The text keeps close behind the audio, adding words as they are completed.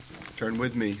Turn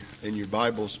with me in your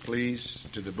Bibles, please,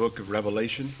 to the book of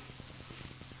Revelation.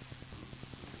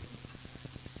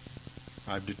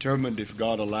 I've determined, if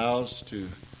God allows, to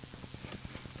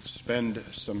spend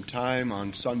some time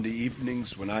on Sunday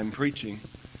evenings when I'm preaching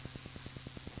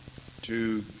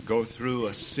to go through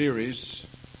a series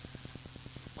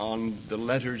on the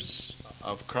letters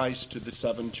of Christ to the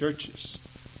seven churches.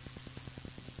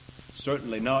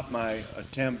 Certainly not my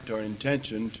attempt or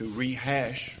intention to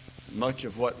rehash much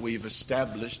of what we've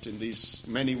established in these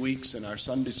many weeks in our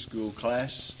Sunday school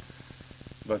class,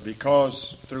 but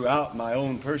because throughout my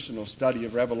own personal study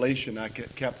of Revelation I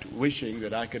kept wishing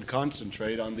that I could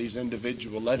concentrate on these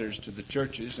individual letters to the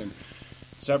churches and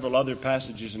several other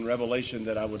passages in Revelation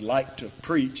that I would like to have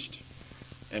preached,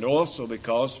 and also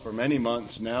because for many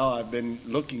months now I've been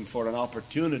looking for an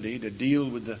opportunity to deal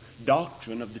with the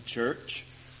doctrine of the church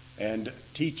and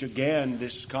teach again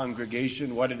this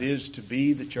congregation what it is to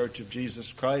be the Church of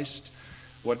Jesus Christ,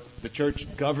 what the church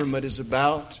government is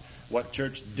about, what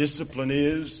church discipline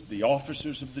is, the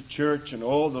officers of the church, and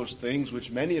all those things which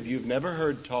many of you have never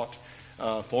heard taught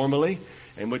formally,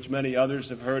 and which many others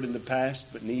have heard in the past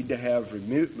but need to have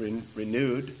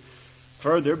renewed.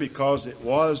 Further, because it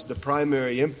was the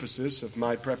primary emphasis of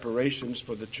my preparations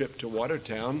for the trip to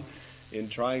Watertown, in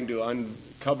trying to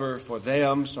uncover for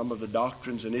them some of the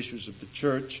doctrines and issues of the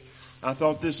church, I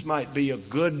thought this might be a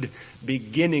good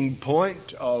beginning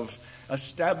point of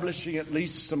establishing at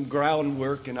least some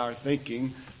groundwork in our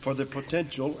thinking for the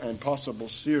potential and possible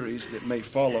series that may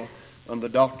follow on the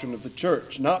doctrine of the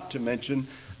church, not to mention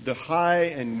the high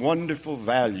and wonderful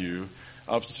value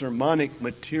of sermonic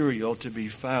material to be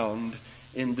found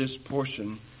in this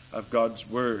portion of God's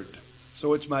Word.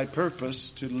 So it's my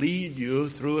purpose to lead you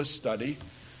through a study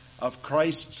of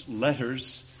Christ's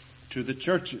letters to the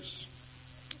churches.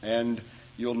 And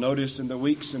you'll notice in the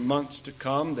weeks and months to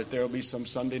come that there will be some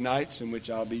Sunday nights in which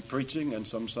I'll be preaching and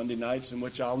some Sunday nights in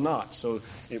which I'll not. So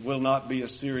it will not be a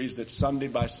series that Sunday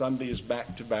by Sunday is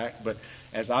back to back, but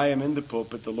as I am in the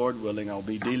pulpit, the Lord willing, I'll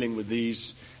be dealing with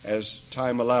these as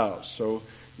time allows. So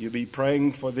you be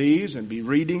praying for these and be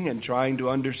reading and trying to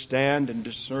understand and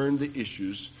discern the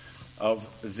issues of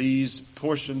these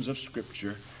portions of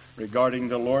Scripture regarding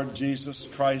the Lord Jesus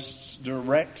Christ's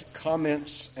direct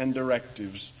comments and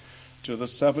directives to the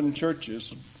seven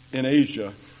churches in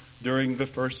Asia during the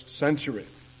first century.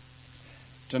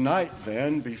 Tonight,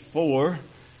 then, before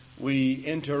we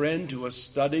enter into a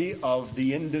study of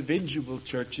the individual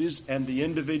churches and the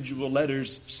individual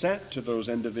letters sent to those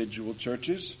individual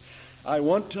churches, I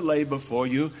want to lay before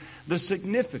you the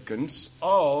significance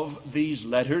of these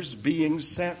letters being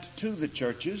sent to the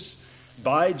churches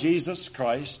by Jesus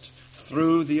Christ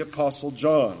through the Apostle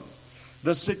John.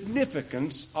 The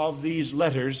significance of these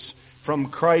letters from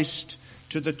Christ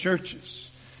to the churches.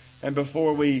 And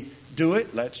before we do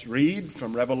it, let's read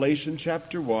from Revelation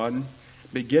chapter 1,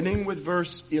 beginning with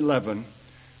verse 11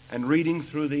 and reading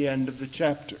through the end of the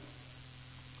chapter.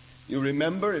 You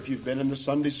remember, if you've been in the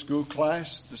Sunday school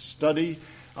class, the study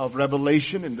of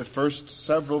Revelation in the first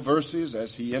several verses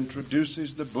as he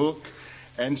introduces the book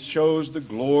and shows the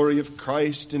glory of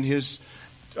Christ in his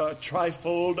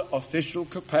trifold official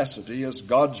capacity as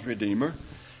God's Redeemer.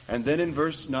 And then in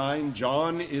verse 9,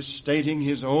 John is stating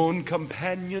his own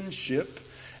companionship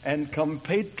and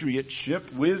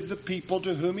compatriotship with the people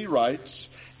to whom he writes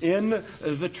in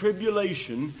the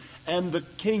tribulation and the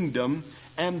kingdom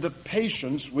and the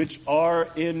patience which are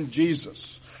in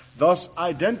Jesus, thus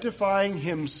identifying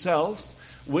himself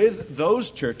with those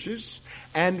churches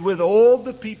and with all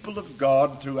the people of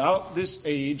God throughout this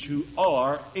age who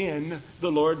are in the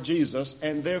Lord Jesus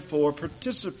and therefore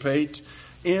participate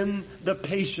in the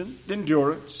patient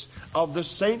endurance of the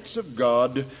saints of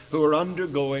God who are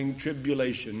undergoing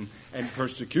tribulation and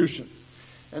persecution.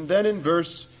 And then in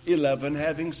verse 11,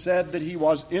 having said that he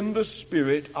was in the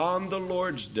Spirit on the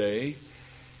Lord's day,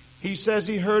 he says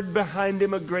he heard behind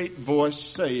him a great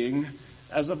voice saying,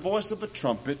 as a voice of a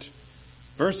trumpet,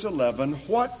 verse 11,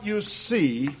 what you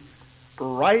see,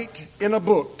 write in a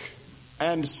book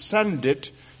and send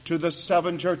it to the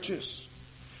seven churches,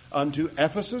 unto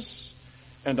Ephesus,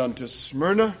 and unto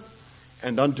Smyrna,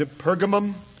 and unto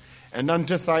Pergamum, and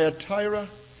unto Thyatira,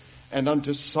 and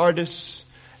unto Sardis,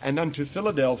 and unto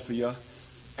Philadelphia,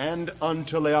 and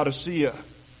unto Laodicea.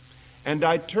 And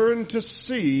I turned to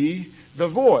see the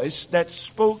voice that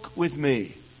spoke with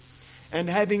me. And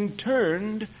having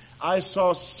turned, I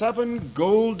saw 7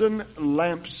 golden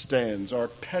lampstands, or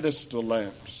pedestal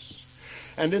lamps.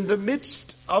 And in the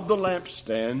midst of the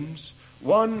lampstands,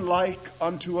 one like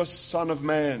unto a son of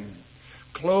man,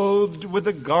 clothed with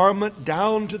a garment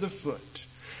down to the foot,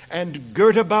 and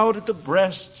girt about at the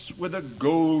breasts with a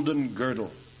golden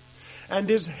girdle. And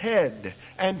his head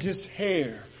and his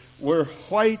hair were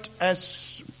white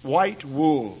as white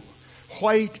wool,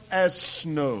 white as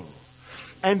snow.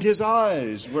 And his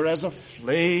eyes were as a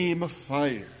flame of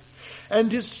fire,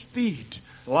 and his feet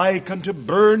like unto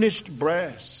burnished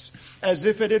brass, as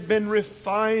if it had been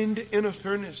refined in a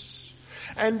furnace,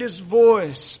 and his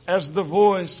voice as the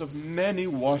voice of many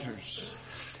waters.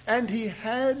 And he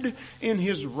had in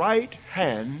his right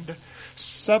hand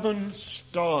 7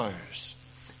 stars,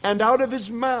 and out of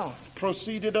his mouth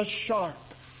proceeded a sharp,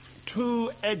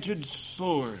 2-edged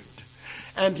sword,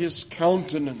 and his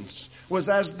countenance was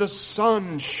as the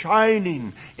sun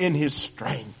shining in his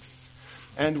strength.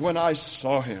 And when I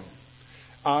saw him,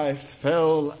 I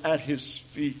fell at his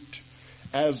feet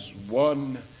as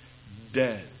one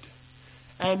dead.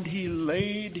 And he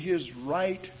laid his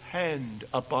right hand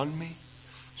upon me,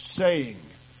 saying,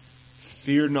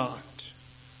 Fear not,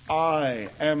 I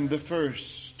am the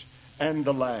first and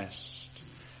the last,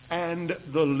 and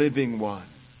the living one.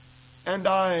 And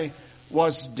I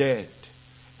was dead,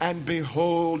 and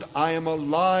behold, I am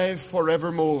alive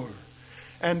forevermore,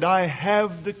 and I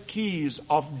have the keys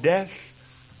of death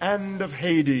and of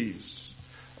Hades.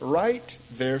 Write,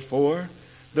 therefore,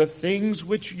 the things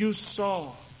which you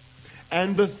saw,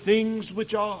 and the things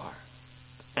which are,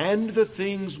 and the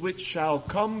things which shall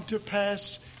come to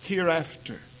pass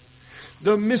hereafter.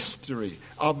 The mystery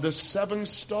of the 7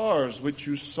 stars which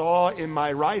you saw in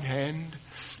my right hand,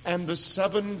 and the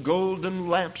 7 golden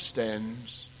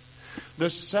lampstands. The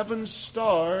 7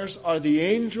 stars are the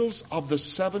angels of the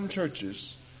 7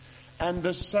 churches, and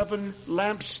the 7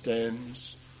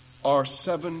 lampstands are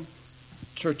 7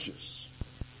 churches.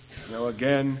 Now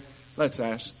again, let's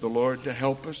ask the Lord to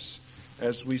help us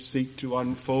as we seek to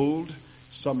unfold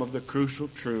some of the crucial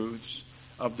truths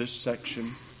of this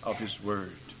section of His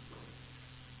Word.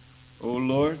 O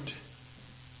Lord,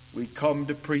 we come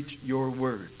to preach Your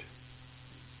Word.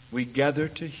 We gather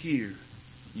to hear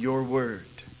Your Word.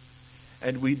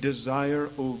 And we desire,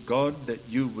 O God, that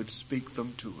You would speak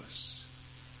them to us.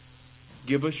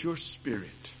 Give us Your Spirit.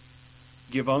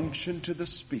 Give unction to the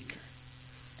speaker.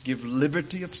 Give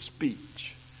liberty of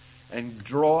speech. And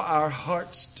draw our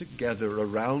hearts together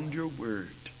around Your Word.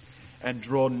 And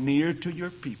draw near to Your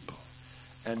people.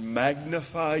 And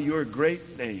magnify Your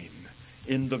great name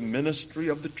in the ministry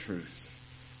of the truth.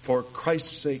 For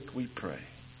Christ's sake we pray.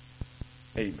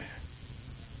 Amen.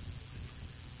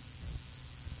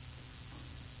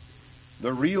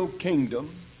 The real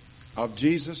kingdom of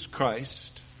Jesus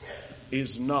Christ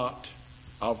is not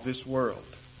of this world.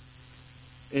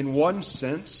 In one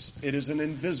sense, it is an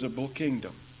invisible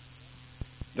kingdom.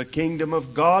 The kingdom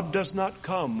of God does not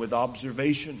come with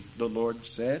observation, the Lord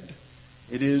said.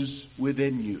 It is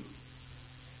within you.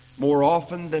 More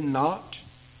often than not,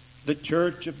 the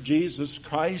church of Jesus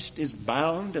Christ is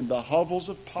bound in the hovels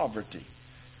of poverty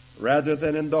rather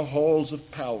than in the halls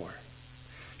of power.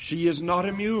 She is not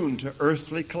immune to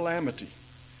earthly calamity.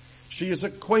 She is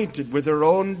acquainted with her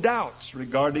own doubts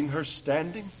regarding her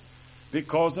standing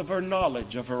because of her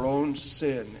knowledge of her own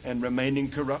sin and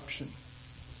remaining corruption.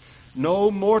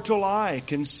 No mortal eye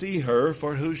can see her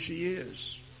for who she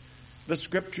is. The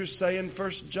scriptures say in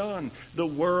 1 John, the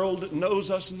world knows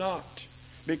us not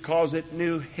because it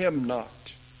knew Him not.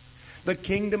 The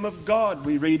kingdom of God,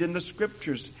 we read in the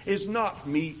scriptures, is not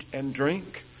meat and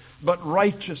drink, but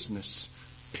righteousness,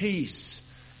 peace,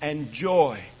 and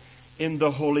joy in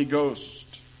the Holy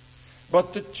Ghost.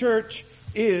 But the church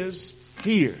is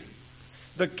here.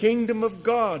 The kingdom of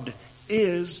God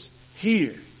is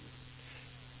here.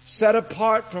 Set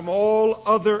apart from all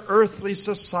other earthly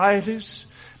societies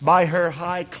by her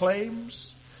high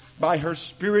claims, by her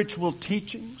spiritual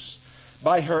teachings,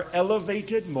 by her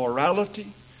elevated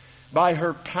morality, by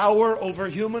her power over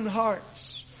human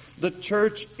hearts. The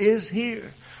church is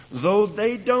here. Though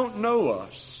they don't know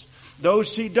us, though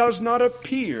she does not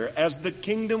appear as the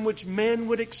kingdom which men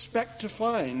would expect to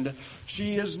find,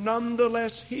 she is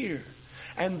nonetheless here.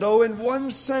 And though in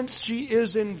one sense she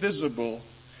is invisible,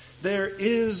 there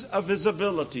is a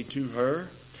visibility to her,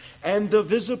 and the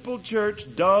visible church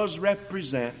does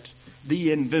represent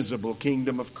the invisible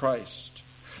kingdom of Christ.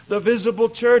 The visible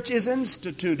church is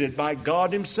instituted by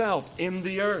God Himself in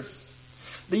the earth.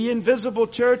 The invisible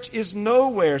church is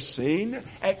nowhere seen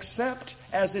except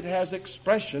as it has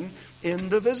expression in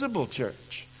the visible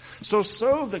church. So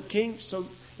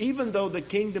even though the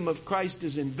kingdom of Christ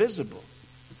is invisible,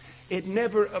 it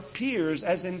never appears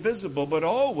as invisible, but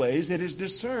always it is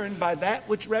discerned by that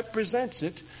which represents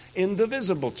it in the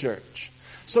visible church.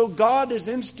 So God has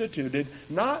instituted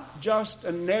not just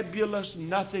a nebulous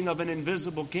nothing of an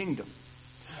invisible kingdom,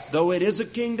 though it is a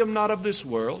kingdom not of this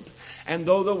world, and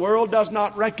though the world does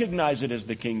not recognize it as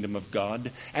the kingdom of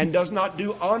God, and does not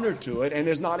do honor to it, and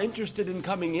is not interested in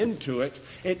coming into it,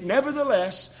 it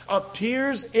nevertheless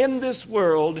appears in this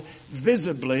world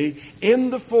visibly in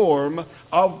the form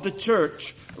of the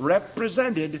church,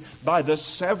 represented by the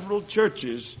several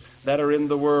churches that are in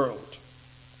the world.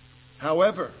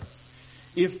 However,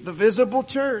 if the visible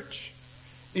church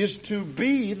is to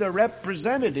be the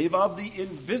representative of the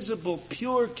invisible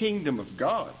pure kingdom of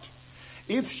God,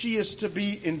 if she is to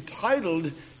be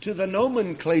entitled to the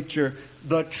nomenclature,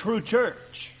 the true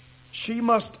church, she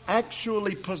must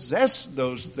actually possess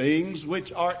those things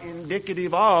which are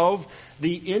indicative of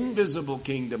the invisible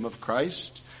kingdom of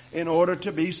Christ in order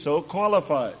to be so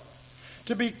qualified.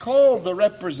 To be called the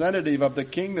representative of the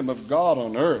kingdom of God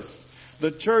on earth,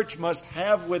 the church must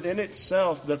have within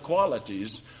itself the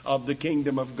qualities of the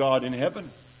kingdom of God in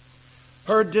heaven.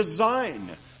 Her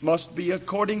design must be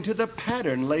according to the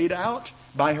pattern laid out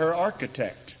by her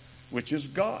architect, which is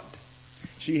God.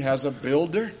 She has a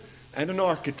builder and an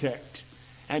architect,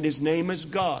 and his name is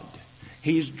God.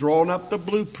 He's drawn up the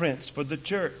blueprints for the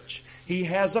church. He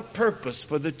has a purpose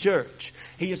for the church.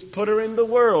 He has put her in the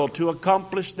world to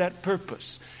accomplish that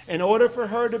purpose. In order for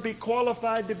her to be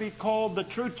qualified to be called the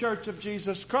true church of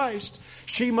Jesus Christ,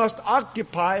 she must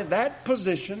occupy that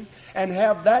position and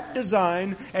have that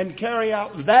design and carry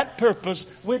out that purpose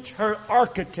which her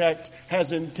architect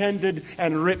has intended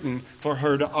and written for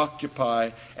her to occupy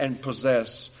and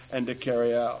possess and to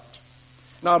carry out.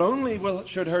 Not only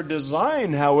should her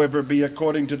design, however, be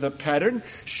according to the pattern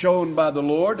shown by the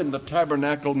Lord in the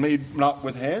tabernacle made not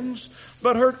with hands,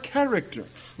 but her character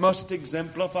must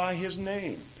exemplify His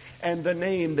name and the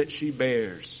name that she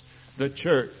bears, the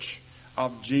church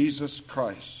of Jesus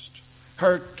Christ.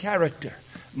 Her character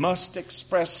must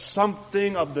express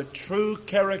something of the true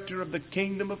character of the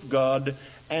kingdom of God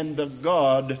and the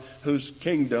God whose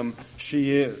kingdom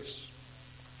she is.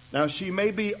 Now, she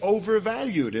may be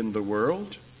overvalued in the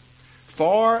world,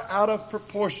 far out of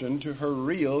proportion to her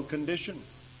real condition.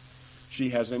 She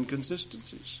has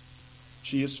inconsistencies.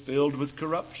 She is filled with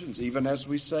corruptions, even as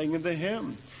we sang in the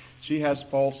hymn. She has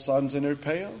false sons in her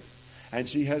pale, and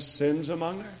she has sins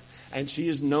among her. And she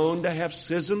is known to have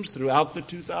schisms throughout the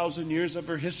 2,000 years of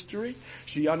her history.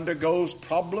 She undergoes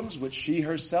problems which she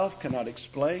herself cannot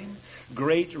explain.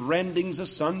 Great rendings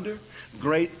asunder.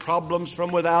 Great problems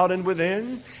from without and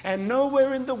within. And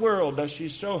nowhere in the world does she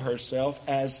show herself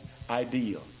as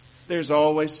ideal. There's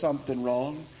always something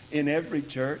wrong in every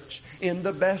church. In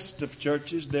the best of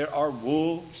churches, there are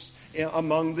wolves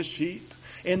among the sheep.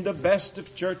 In the best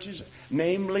of churches,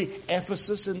 namely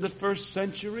Ephesus in the first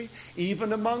century,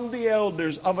 even among the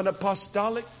elders of an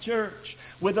apostolic church,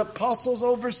 with apostles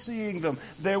overseeing them,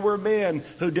 there were men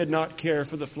who did not care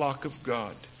for the flock of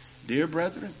God. Dear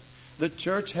brethren, the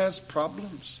church has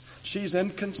problems. She's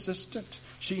inconsistent.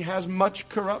 She has much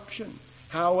corruption.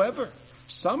 However,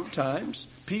 sometimes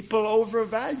people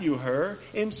overvalue her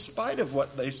in spite of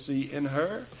what they see in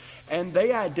her. And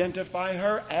they identify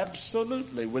her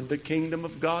absolutely with the kingdom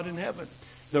of God in heaven.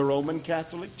 The Roman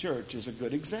Catholic Church is a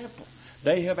good example.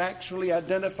 They have actually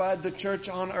identified the church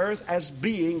on earth as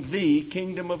being the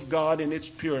kingdom of God in its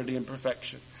purity and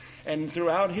perfection. And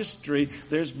throughout history,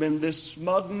 there's been this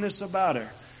smugness about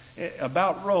her,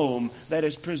 about Rome, that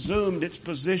has presumed its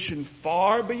position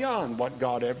far beyond what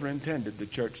God ever intended the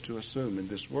church to assume in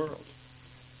this world.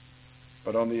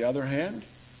 But on the other hand,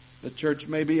 the church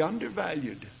may be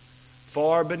undervalued,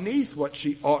 far beneath what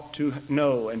she ought to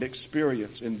know and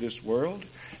experience in this world,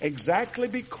 exactly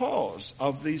because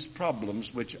of these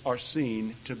problems which are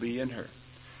seen to be in her.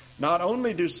 Not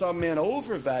only do some men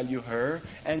overvalue her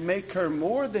and make her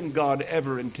more than God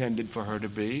ever intended for her to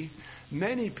be,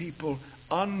 many people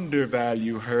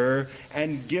undervalue her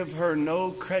and give her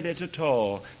no credit at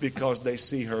all because they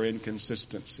see her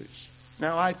inconsistencies.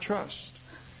 Now, I trust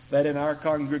that in our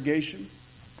congregation,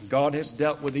 God has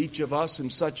dealt with each of us in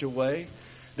such a way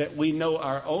that we know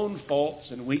our own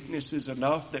faults and weaknesses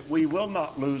enough that we will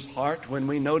not lose heart when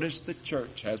we notice the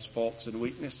church has faults and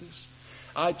weaknesses.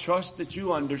 I trust that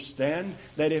you understand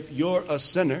that if you're a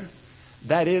sinner,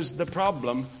 that is the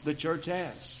problem the church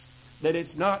has. That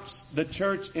it's not the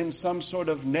church in some sort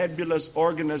of nebulous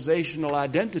organizational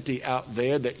identity out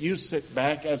there that you sit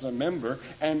back as a member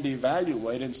and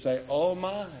evaluate and say, oh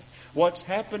my, what's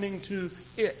happening to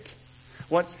it?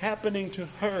 What's happening to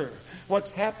her?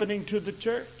 What's happening to the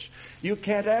church? You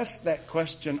can't ask that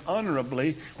question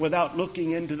honorably without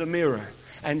looking into the mirror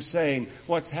and saying,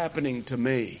 what's happening to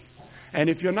me? And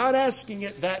if you're not asking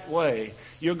it that way,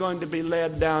 you're going to be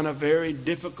led down a very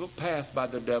difficult path by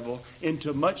the devil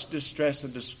into much distress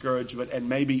and discouragement and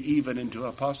maybe even into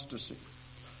apostasy.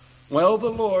 Well, the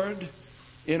Lord,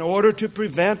 in order to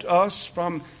prevent us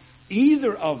from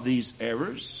either of these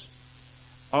errors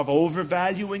of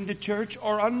overvaluing the church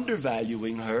or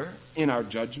undervaluing her in our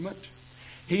judgment,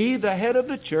 He, the head of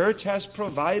the church, has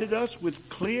provided us with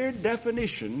clear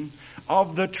definition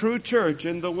of the true church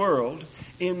in the world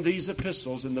in these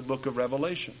epistles in the book of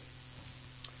Revelation.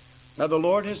 Now, the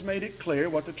Lord has made it clear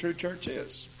what the true church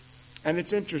is. And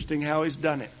it's interesting how He's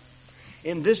done it.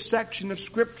 In this section of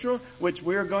Scripture, which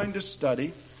we're going to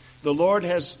study, the Lord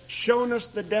has shown us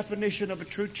the definition of a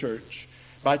true church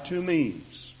by two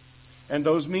means. And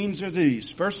those means are these.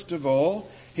 First of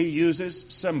all, He uses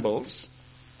symbols.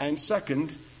 And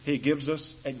second, He gives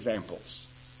us examples.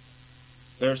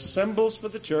 There are symbols for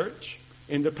the church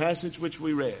in the passage which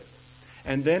we read.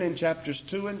 And then in chapters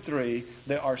 2 and 3,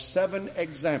 there are 7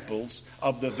 examples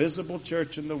of the visible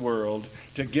church in the world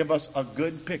to give us a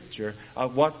good picture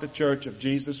of what the church of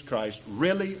Jesus Christ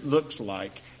really looks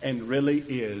like and really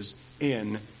is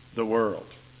in the world.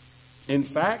 In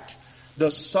fact, the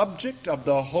subject of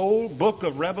the whole book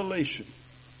of Revelation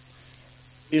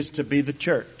is to be the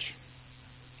church.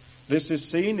 This is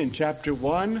seen in chapter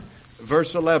 1,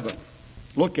 verse 11.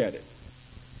 Look at it.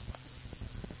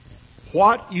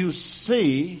 What you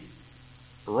see,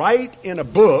 write in a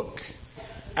book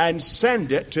and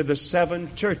send it to the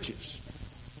 7 churches.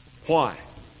 Why?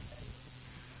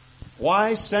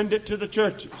 Why send it to the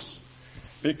churches?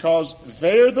 Because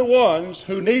they're the ones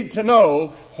who need to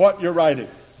know what you're writing.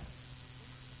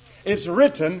 It's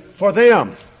written for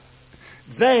them.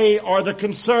 They are the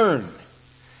concern.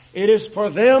 It is for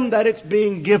them that it's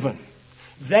being given.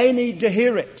 They need to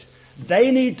hear it.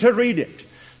 They need to read it.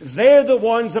 They're the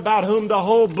ones about whom the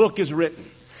whole book is written.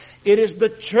 It is the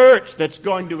church that's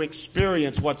going to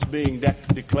experience what's being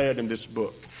declared in this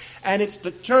book. And it's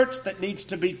the church that needs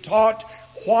to be taught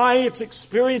why it's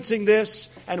experiencing this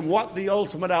and what the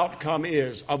ultimate outcome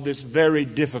is of this very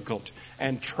difficult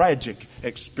and tragic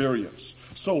experience.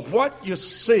 So what you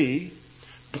see,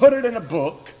 put it in a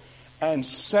book and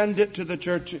send it to the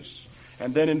churches.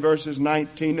 And then in verses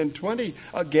 19 and 20,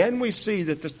 again we see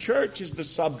that the church is the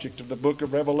subject of the book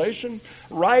of Revelation.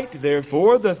 Write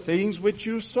therefore the things which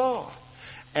you saw,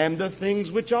 and the things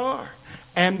which are,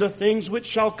 and the things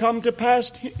which shall come to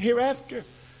pass hereafter.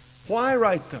 Why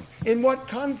write them? In what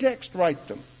context write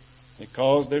them?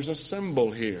 Because there's a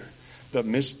symbol here. The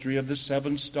mystery of the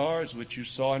 7 stars which you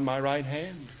saw in my right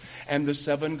hand, and the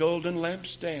 7 golden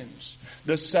lampstands.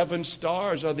 The 7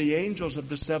 stars are the angels of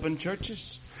the 7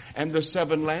 churches. And the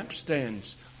 7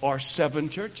 lampstands are 7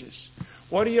 churches.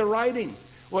 What are you writing?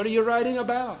 What are you writing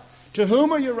about? To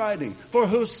whom are you writing? For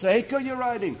whose sake are you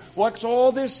writing? What's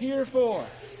all this here for?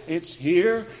 It's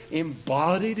here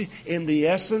embodied in the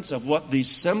essence of what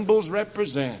these symbols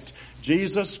represent.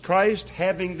 Jesus Christ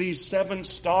having these 7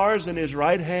 stars in His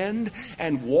right hand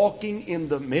and walking in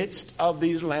the midst of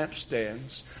these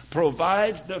lampstands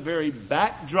provides the very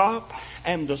backdrop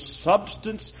and the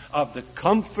substance of the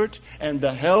comfort and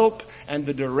the help and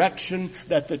the direction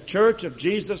that the church of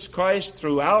Jesus Christ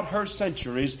throughout her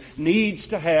centuries needs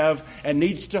to have and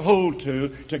needs to hold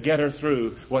to get her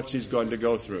through what she's going to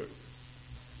go through.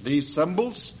 These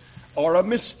symbols are a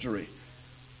mystery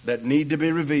that need to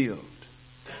be revealed.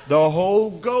 The whole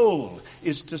goal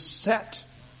is to set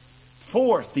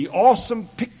forth the awesome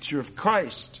picture of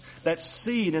Christ that's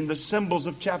seen in the symbols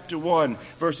of chapter 1,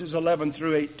 verses 11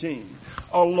 through 18,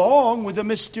 along with the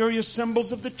mysterious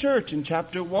symbols of the church in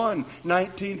chapter 1,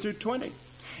 19 through 20,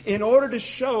 in order to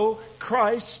show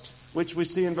Christ, which we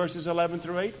see in verses 11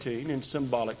 through 18 in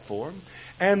symbolic form,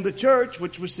 and the church,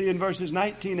 which we see in verses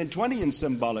 19 and 20 in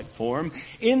symbolic form,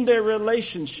 in their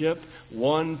relationship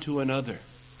one to another.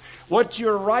 What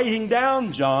you're writing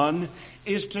down, John,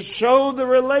 is to show the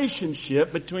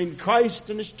relationship between Christ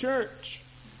and His church.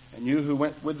 And you who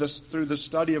went with us through the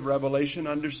study of Revelation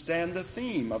understand the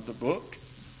theme of the book.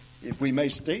 If we may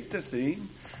state the theme,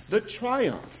 the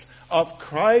triumph of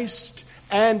Christ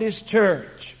and His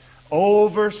church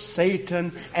over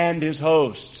Satan and his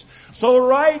hosts. So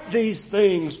write these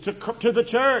things to the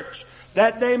church,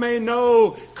 that they may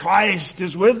know Christ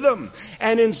is with them.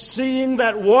 And in seeing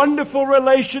that wonderful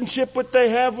relationship that they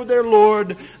have with their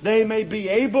Lord, they may be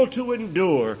able to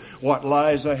endure what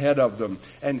lies ahead of them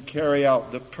and carry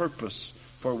out the purpose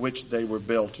for which they were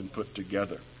built and put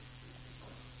together.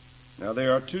 Now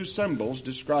there are 2 symbols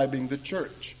describing the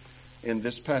church in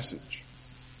this passage.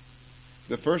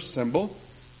 The first symbol,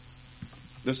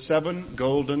 the 7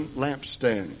 golden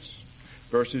lampstands.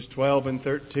 Verses 12 and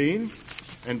 13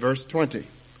 and verse 20.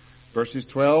 Verses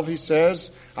 12, he says,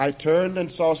 I turned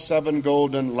and saw 7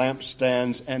 golden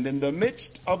lampstands, and in the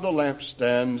midst of the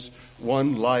lampstands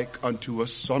one like unto a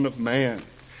son of man.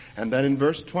 And then in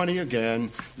verse 20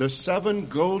 again, the 7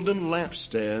 golden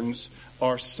lampstands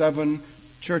are 7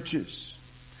 churches.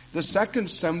 The second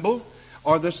symbol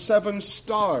are the 7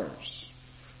 stars.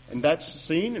 And that's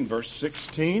seen in verse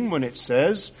 16 when it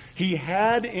says, he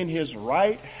had in his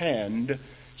right hand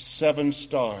 7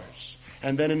 stars.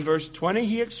 And then in verse 20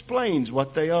 he explains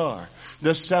what they are.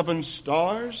 The 7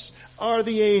 stars are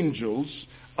the angels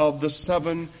of the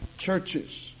 7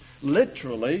 churches.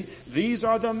 Literally, these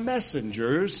are the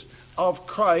messengers of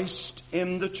Christ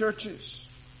in the churches.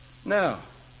 Now,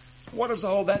 what does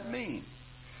all that mean?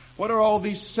 What are all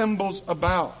these symbols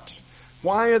about?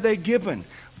 Why are they given?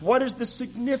 What is the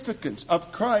significance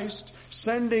of Christ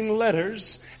sending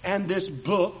letters and this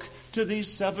book to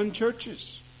these 7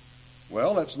 churches?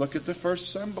 Well, let's look at the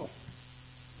first symbol.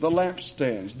 The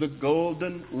lampstands, the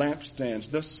golden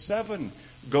lampstands, the 7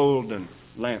 golden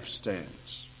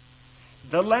lampstands.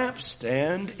 The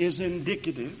lampstand is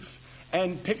indicative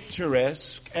and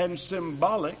picturesque and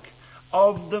symbolic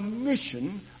of the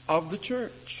mission of the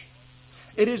church.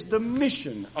 It is the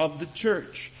mission of the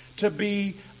church to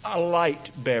be a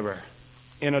light bearer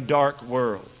in a dark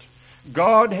world.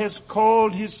 God has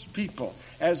called his people,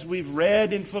 as we've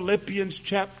read in Philippians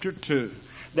chapter 2,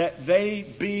 that they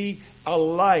be a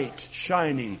light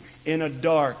shining in a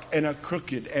dark and a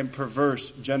crooked and perverse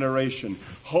generation,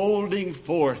 holding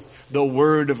forth the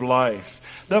word of life.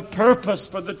 The purpose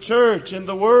for the church in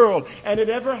the world, and it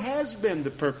ever has been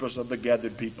the purpose of the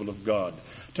gathered people of God,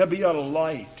 to be a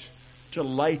light, to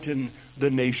lighten the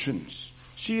nations.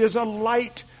 She is a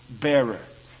light bearer.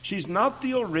 She's not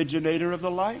the originator of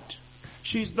the light.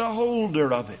 She's the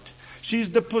holder of it. She's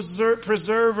the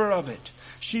preserver of it.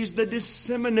 She's the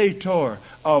disseminator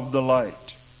of the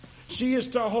light. She is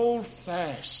to hold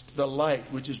fast the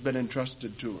light which has been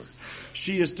entrusted to her.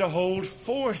 She is to hold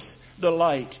forth the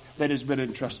light that has been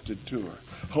entrusted to her.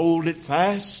 Hold it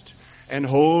fast and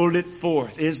hold it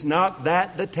forth. Is not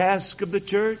that the task of the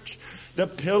church? The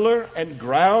pillar and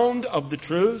ground of the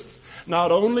truth?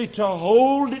 Not only to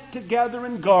hold it together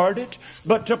and guard it,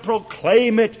 but to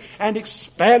proclaim it and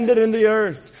expand it in the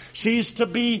earth. She's to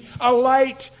be a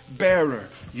light bearer.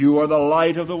 You are the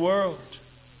light of the world.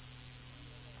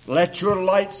 Let your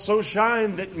light so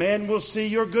shine that men will see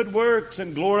your good works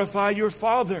and glorify your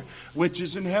Father which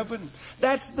is in heaven.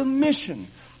 That's the mission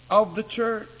of the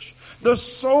church. The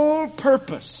sole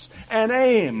purpose and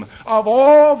aim of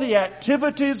all the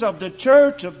activities of the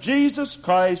church of Jesus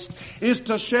Christ is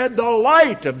to shed the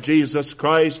light of Jesus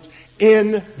Christ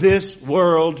in this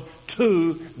world,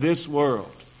 to this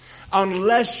world.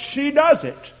 Unless she does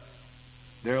it,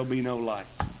 there'll be no light.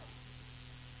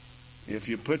 If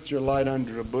you put your light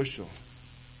under a bushel,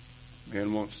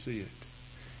 men won't see it.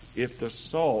 If the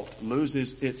salt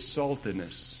loses its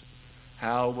saltiness,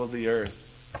 how will the earth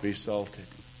be salted?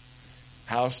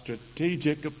 How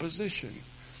strategic a position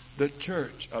the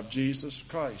church of Jesus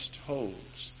Christ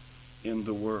holds in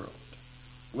the world.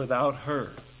 Without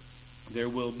her, there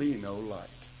will be no light.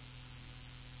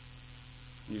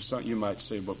 You might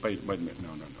say, well, wait a minute. No.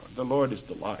 The Lord is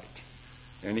the light,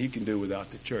 and he can do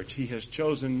without the church. He has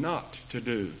chosen not to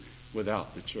do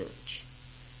without the church.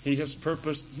 He has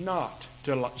purposed not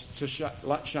to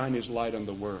shine his light on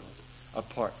the world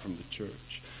apart from the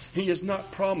church. He has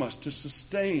not promised to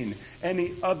sustain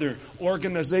any other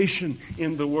organization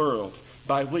in the world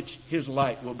by which his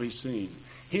light will be seen.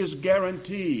 His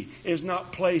guarantee is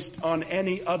not placed on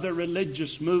any other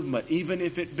religious movement, even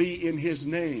if it be in his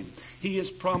name. He has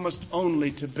promised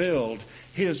only to build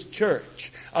his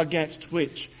church, against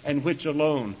which and which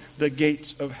alone the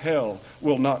gates of hell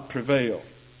will not prevail.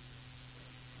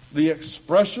 The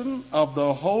expression of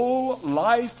the whole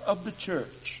life of the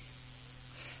church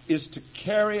is to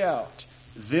carry out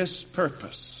this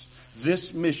purpose,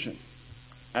 this mission,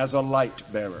 as a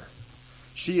light bearer.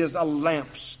 She is a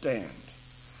lampstand.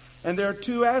 And there are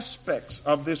 2 aspects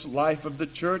of this life of the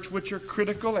church which are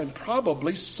critical and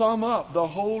probably sum up the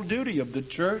whole duty of the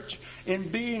church in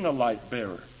being a light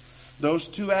bearer. Those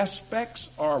 2 aspects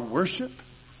are worship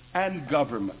and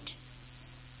government.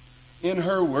 In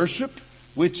her worship,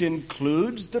 which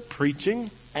includes the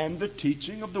preaching and the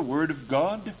teaching of the Word of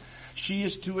God, she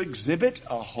is to exhibit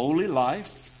a holy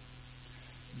life.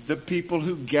 The people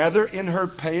who gather in her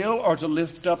pale are to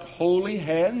lift up holy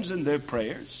hands in their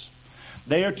prayers.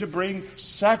 They are to bring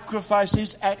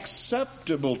sacrifices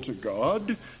acceptable to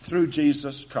God through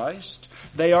Jesus Christ.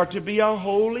 They are to be a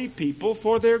holy people,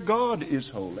 for their God is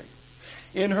holy.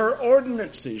 In her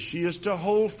ordinances, she is to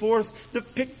hold forth the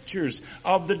pictures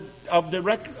of the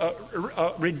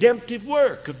redemptive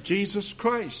work of Jesus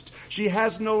Christ. She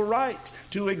has no right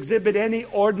to exhibit any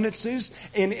ordinances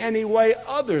in any way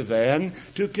other than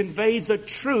to convey the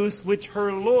truth which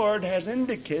her Lord has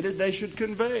indicated they should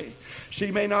convey. She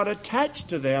may not attach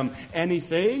to them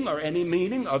anything or any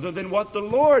meaning other than what the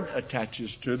Lord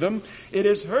attaches to them. It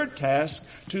is her task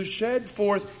to shed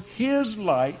forth His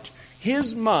light,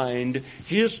 His mind,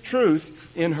 His truth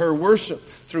in her worship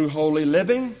through holy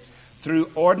living,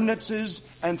 through ordinances,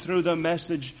 and through the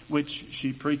message which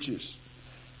she preaches.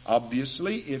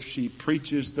 Obviously, if she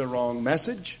preaches the wrong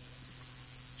message,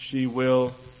 she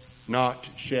will not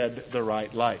shed the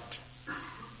right light.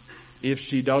 If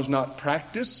she does not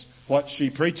practice what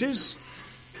she preaches,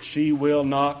 she will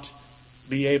not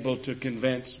be able to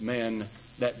convince men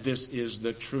that this is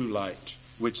the true light,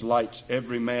 which lights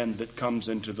every man that comes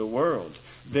into the world.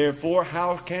 Therefore,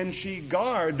 how can she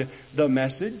guard the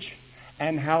message,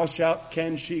 and how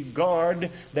can she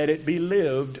guard that it be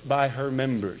lived by her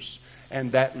members?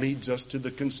 And that leads us to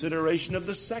the consideration of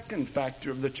the second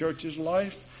factor of the church's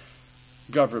life,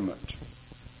 government.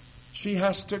 She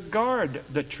has to guard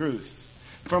the truth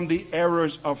from the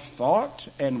errors of thought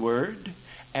and word,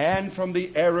 and from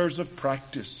the errors of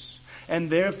practice. And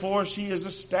therefore she is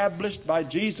established by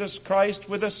Jesus Christ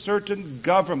with a certain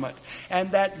government.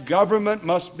 And that government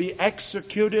must be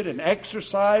executed and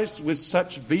exercised with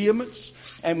such vehemence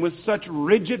and with such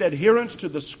rigid adherence to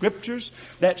the Scriptures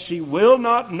that she will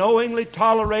not knowingly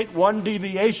tolerate one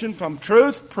deviation from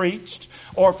truth preached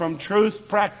or from truth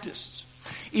practiced.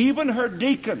 Even her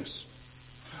deacons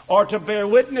are to bear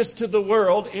witness to the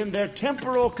world in their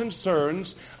temporal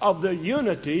concerns of the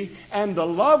unity and the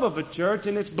love of a church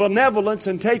and its benevolence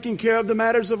in taking care of the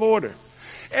matters of order.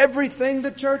 Everything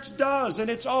the church does and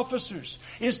its officers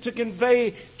is to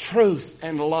convey truth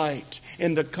and light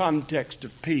in the context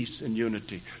of peace and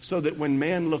unity, so that when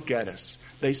men look at us,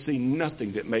 they see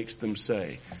nothing that makes them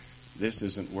say, this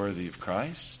isn't worthy of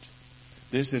Christ.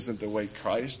 This isn't the way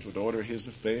Christ would order His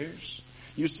affairs.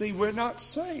 You see, we're not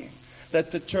saying that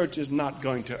the church is not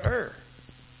going to err.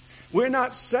 We're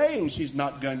not saying she's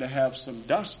not going to have some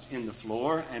dust in the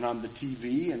floor and on the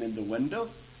TV and in the window.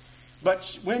 But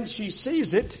when she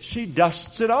sees it, she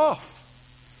dusts it off.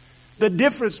 The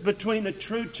difference between a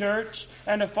true church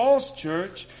and a false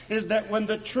church is that when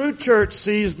the true church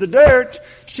sees the dirt,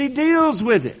 she deals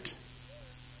with it.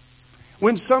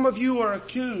 When some of you are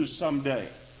accused someday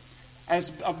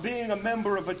of being a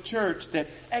member of a church that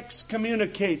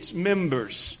excommunicates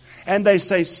members, and they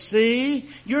say, see,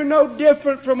 you're no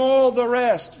different from all the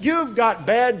rest. You've got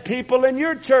bad people in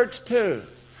your church too.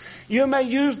 You may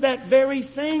use that very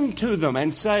thing to them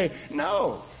and say,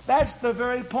 no, that's the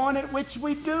very point at which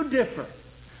we do differ.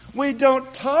 We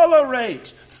don't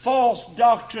tolerate false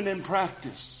doctrine and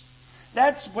practice.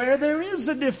 That's where there is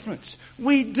a difference.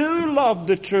 We do love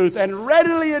the truth and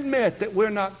readily admit that we're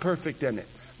not perfect in it.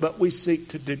 But we seek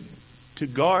to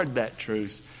guard that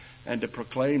truth and to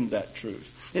proclaim that truth.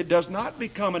 It does not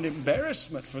become an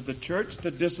embarrassment for the church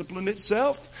to discipline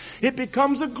itself. It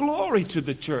becomes a glory to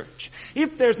the church.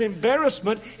 If there's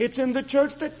embarrassment, it's in the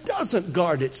church that doesn't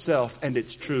guard itself and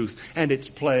its truth and its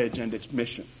pledge and its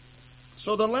mission.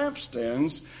 So the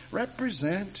lampstands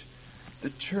represent the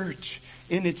church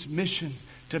in its mission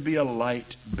to be a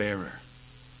light bearer.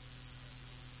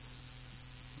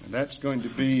 And that's going to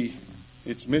be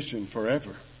its mission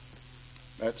forever.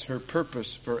 That's her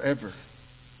purpose forever.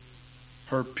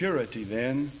 Her purity,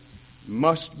 then,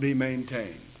 must be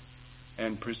maintained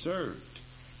and preserved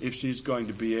if she's going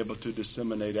to be able to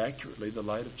disseminate accurately the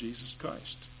light of Jesus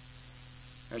Christ.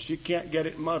 And she can't get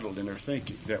it muddled in her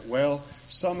thinking that, well,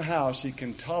 somehow she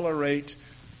can tolerate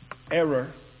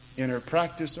error in her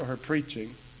practice or her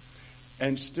preaching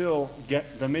and still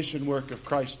get the mission work of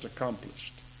Christ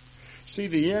accomplished. See,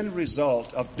 the end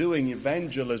result of doing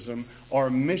evangelism or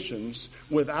missions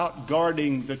without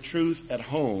guarding the truth at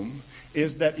home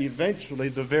is that eventually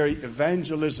the very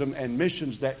evangelism and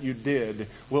missions that you did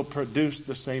will produce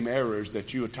the same errors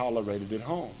that you tolerated at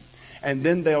home. And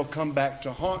then they'll come back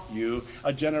to haunt you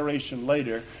a generation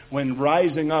later when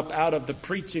rising up out of the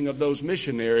preaching of those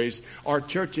missionaries are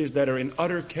churches that are in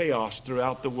utter chaos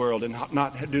throughout the world and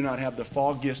do not have the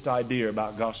foggiest idea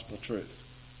about gospel truth.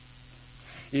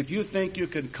 If you think you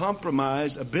can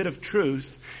compromise a bit of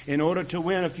truth in order to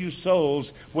win a few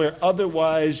souls where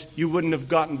otherwise you wouldn't have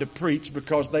gotten to preach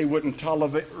because they wouldn't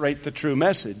tolerate the true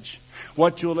message,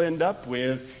 what you'll end up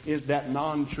with is that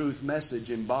non-truth message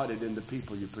embodied in the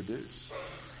people you produce.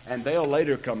 And they'll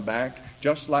later come back,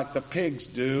 just like the pigs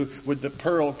do, with the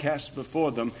pearl cast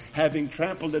before them, having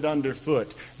trampled it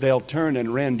underfoot. They'll turn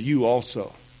and rend you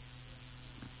also.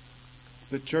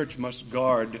 The church must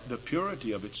guard the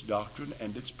purity of its doctrine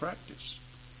and its practice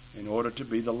in order to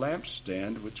be the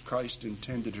lampstand which Christ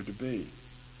intended her to be.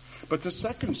 But the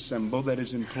second symbol that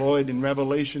is employed in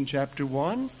Revelation chapter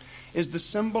 1 is the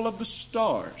symbol of the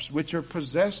stars, which are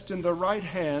possessed in the right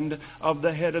hand of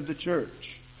the head of the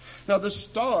church. Now, the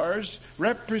stars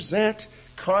represent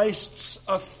Christ's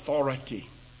authority.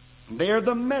 They are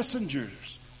the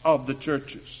messengers of the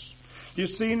churches. You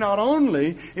see, not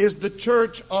only is the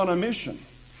church on a mission,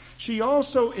 she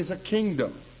also is a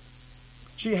kingdom.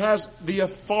 She has the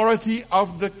authority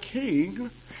of the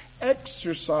king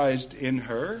exercised in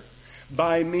her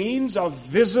by means of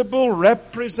visible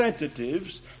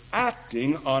representatives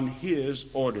acting on his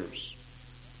orders.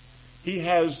 He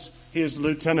has his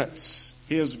lieutenants,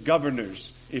 his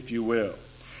governors, if you will.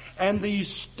 And these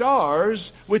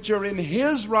stars, which are in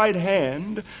his right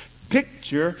hand,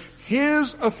 picture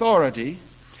his authority,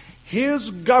 his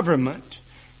government,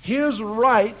 his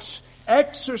rights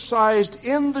exercised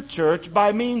in the church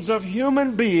by means of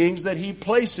human beings that he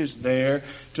places there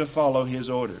to follow his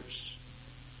orders.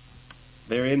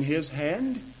 They're in his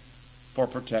hand for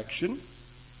protection.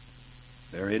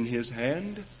 They're in his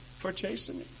hand for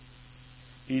chastening.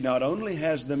 He not only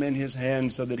has them in his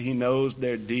hand so that he knows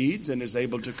their deeds and is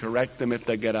able to correct them if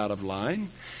they get out of line.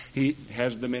 He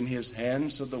has them in his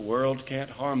hand so the world can't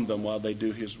harm them while they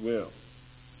do his will.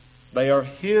 They are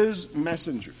his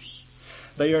messengers.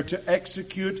 They are to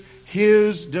execute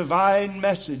his divine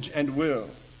message and will.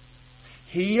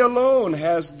 He alone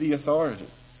has the authority.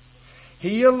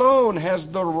 He alone has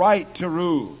the right to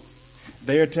rule.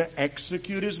 They are to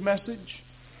execute his message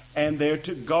and they're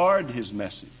to guard his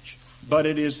message. But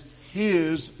it is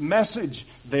his message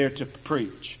they're to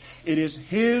preach. It is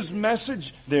his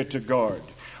message they're to guard.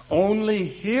 Only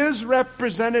his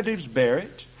representatives bear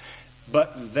it,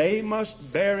 but they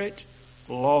must bear it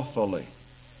lawfully.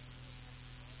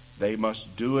 They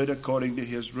must do it according to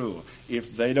his rule.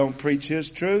 If they don't preach his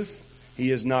truth, he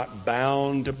is not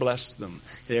bound to bless them.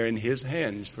 They're in his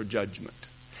hands for judgment.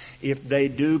 If they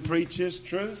do preach his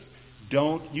truth,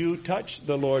 don't you touch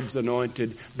the Lord's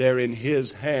anointed. They're in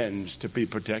his hands to be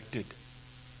protected.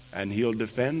 And he'll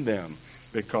defend them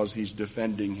because he's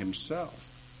defending himself.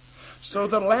 So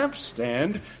the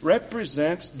lampstand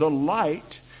represents the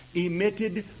light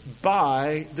emitted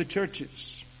by the churches.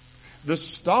 The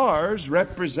stars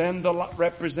represent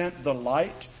the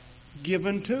light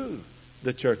given to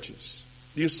the churches.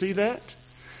 Do you see that?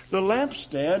 The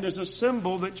lampstand is a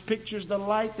symbol that pictures the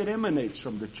light that emanates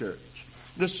from the church.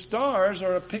 The stars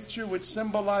are a picture which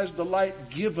symbolize the light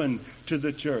given to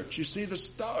the church. You see the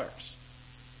stars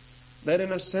that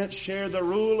in a sense share the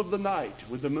rule of the night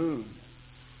with the moon.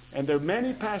 And there are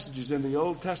many passages in the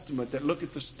Old Testament that look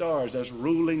at the stars as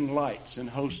ruling lights in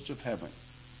hosts of heaven.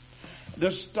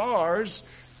 The stars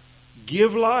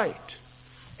give light,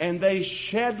 and they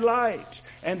shed light,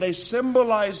 and they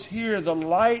symbolize here the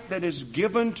light that is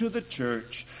given to the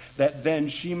church that then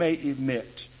she may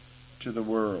emit to the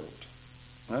world.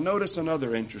 Now notice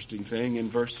another interesting thing in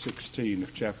verse 16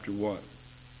 of chapter 1.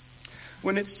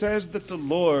 When it says that the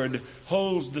Lord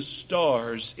holds the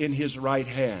stars in his right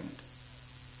hand,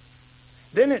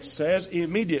 then it says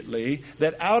immediately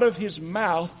that out of his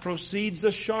mouth proceeds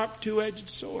a sharp two-edged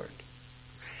sword.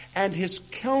 And his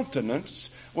countenance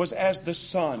was as the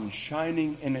sun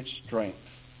shining in its strength.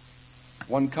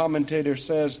 One commentator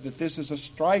says that this is a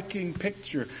striking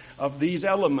picture of these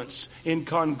elements in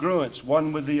congruence,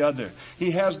 one with the other.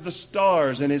 He has the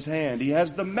stars in his hand. He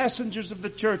has the messengers of the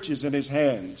churches in his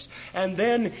hands. And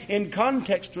then, in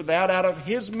context with that, out of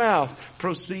his mouth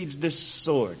proceeds this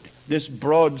sword, this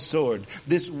broadsword,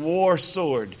 this war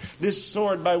sword, this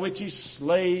sword by which he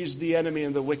slays the enemy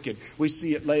and the wicked. We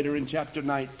see it later in chapter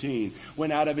 19,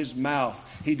 when out of his mouth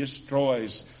he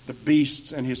destroys the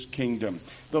beasts and his kingdom.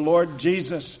 The Lord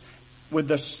Jesus, with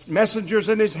the messengers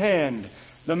in his hand,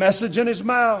 the message in his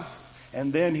mouth,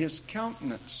 and then his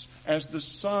countenance as the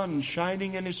sun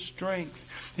shining in his strength,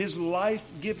 his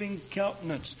life-giving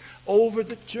countenance over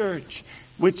the church,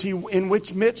 in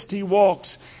which midst he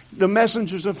walks, the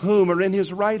messengers of whom are in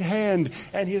his right hand,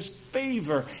 and his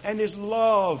favor and his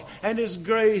love and his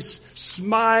grace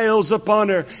smiles upon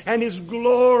her, and his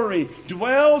glory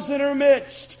dwells in her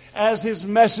midst as his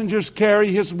messengers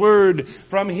carry his word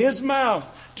from his mouth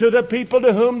to the people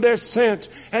to whom they're sent.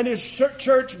 And His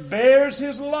church bears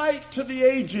His light to the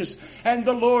ages. And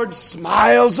the Lord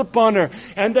smiles upon her.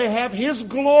 And they have His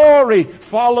glory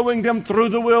following them through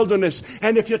the wilderness.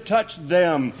 And if you touch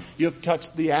them, you've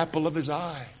touched the apple of His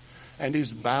eye. And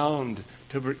He's bound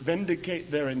to vindicate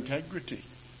their integrity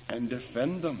and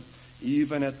defend them,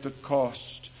 even at the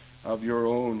cost of your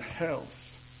own health.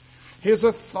 His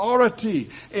authority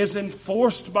is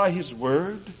enforced by His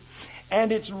word,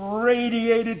 and it's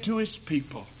radiated to His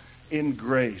people in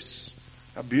grace.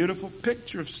 A beautiful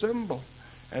picture, symbol,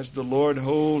 as the Lord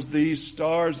holds these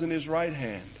stars in His right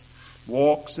hand,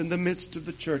 walks in the midst of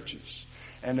the churches,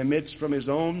 and emits from His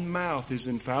own mouth His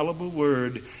infallible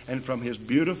word, and from His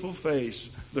beautiful face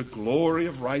the glory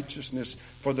of righteousness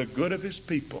for the good of His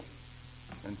people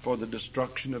and for the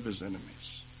destruction of His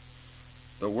enemies.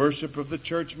 The worship of the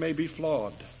church may be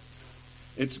flawed.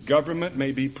 Its government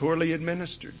may be poorly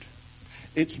administered.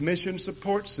 Its mission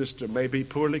support system may be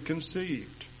poorly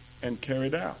conceived and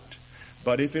carried out.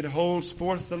 But if it holds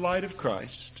forth the light of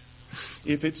Christ,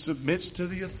 if it submits to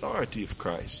the authority of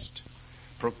Christ,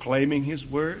 proclaiming His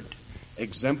word,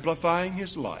 exemplifying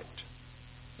His light,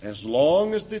 as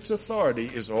long as its authority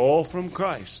is all from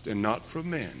Christ and not from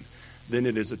men, then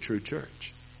it is a true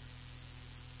church.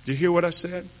 Do you hear what I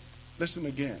said? Listen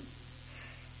again.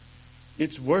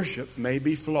 Its worship may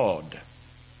be flawed.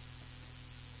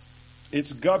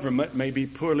 Its government may be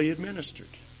poorly administered.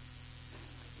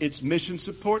 Its mission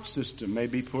support system may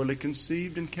be poorly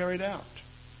conceived and carried out.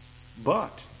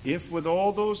 But if with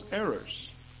all those errors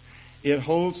it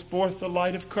holds forth the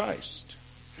light of Christ,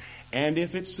 and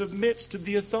if it submits to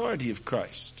the authority of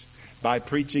Christ by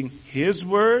preaching His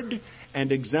word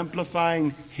and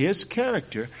exemplifying His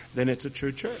character, then it's a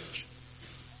true church.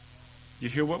 You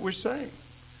hear what we're saying?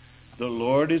 The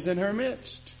Lord is in her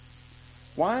midst.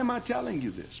 Why am I telling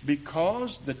you this?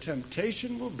 Because the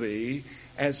temptation will be,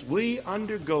 as we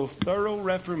undergo thorough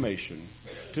reformation,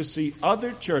 to see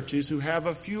other churches who have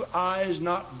a few I's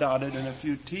not dotted and a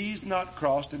few T's not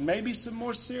crossed and maybe some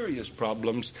more serious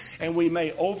problems, and we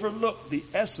may overlook the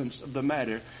essence of the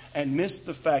matter and miss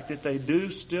the fact that they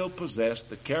do still possess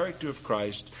the character of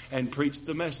Christ and preach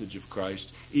the message of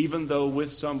Christ, even though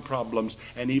with some problems,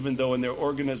 and even though in their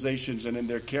organizations and in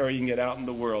their carrying it out in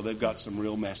the world, they've got some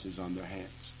real messes on their hands.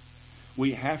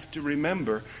 We have to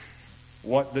remember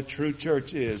what the true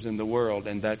church is in the world,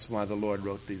 and that's why the Lord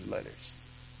wrote these letters.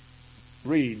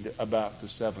 Read about the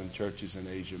 7 churches in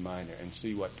Asia Minor and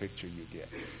see what picture you get.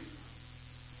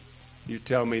 You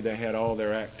tell me they had all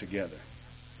their act together.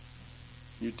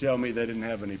 You tell me they didn't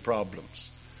have any problems.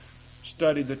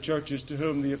 Study the churches to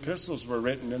whom the epistles were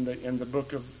written in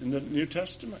the New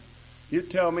Testament. You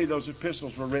tell me those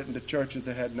epistles were written to churches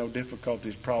that had no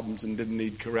difficulties, problems, and didn't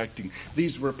need correcting.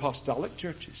 These were apostolic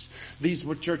churches. These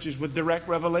were churches with direct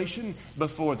revelation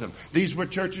before them. These were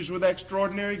churches with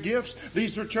extraordinary gifts.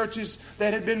 These were churches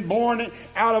that had been born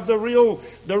out of the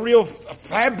real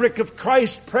fabric of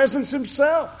Christ's presence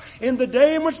Himself in the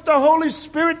day in which the Holy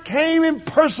Spirit came in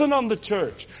person on the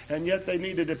church. And yet they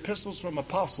needed epistles from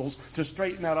apostles to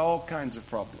straighten out all kinds of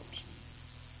problems.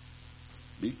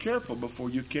 Be careful before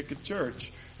you kick a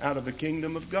church out of the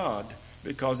kingdom of God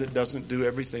because it doesn't do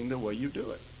everything the way you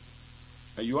do it.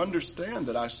 Now you understand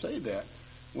that I say that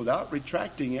without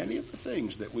retracting any of the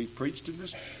things that we've preached in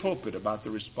this pulpit about the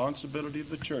responsibility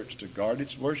of the church to guard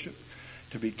its worship,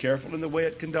 to be careful in the way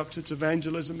it conducts its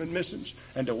evangelism and missions,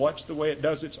 and to watch the way it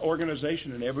does its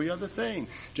organization and every other thing.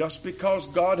 Just because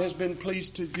God has been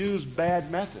pleased to use bad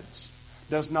methods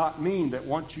does not mean that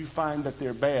once you find that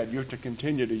they're bad, you're to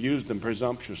continue to use them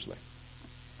presumptuously.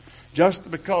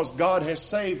 Just because God has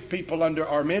saved people under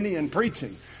Arminian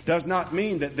preaching does not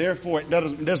mean that therefore it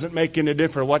doesn't make any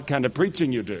difference what kind of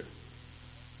preaching you do.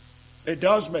 It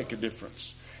does make a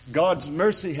difference. God's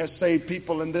mercy has saved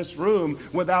people in this room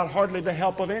without hardly the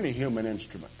help of any human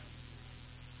instrument.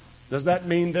 Does that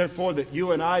mean, therefore, that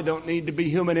you and I don't need to be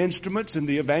human instruments in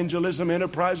the evangelism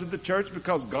enterprise of the church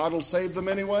because God will save them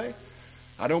anyway?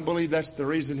 I don't believe that's the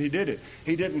reason He did it.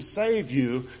 He didn't save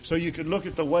you so you could look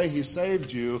at the way He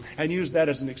saved you and use that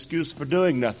as an excuse for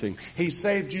doing nothing. He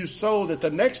saved you so that the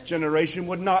next generation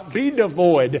would not be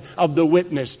devoid of the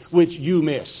witness which you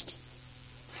missed.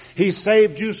 He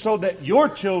saved you so that your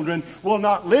children will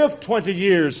not live 20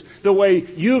 years the way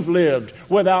you've lived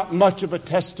without much of a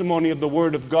testimony of the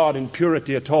Word of God in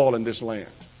purity at all in this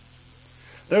land.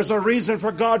 There's a reason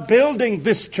for God building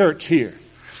this church here.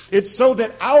 It's so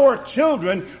that our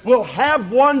children will have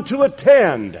one to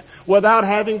attend without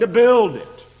having to build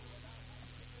it.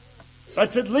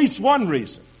 That's at least one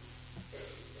reason.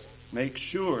 Make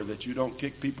sure that you don't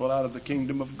kick people out of the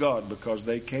kingdom of God because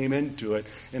they came into it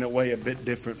in a way a bit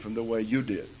different from the way you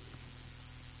did.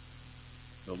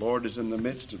 The Lord is in the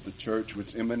midst of the church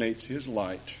which emanates His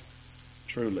light,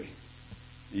 truly,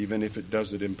 even if it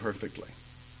does it imperfectly.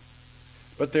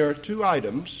 But there are two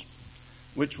items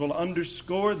which will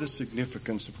underscore the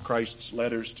significance of Christ's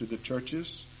letters to the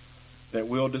churches that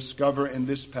we'll discover in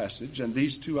this passage, and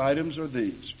these two items are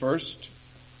these. First,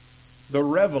 the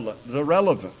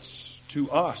relevance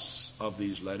to us of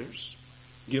these letters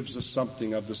gives us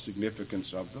something of the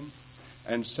significance of them.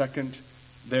 And second,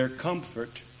 their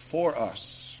comfort for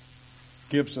us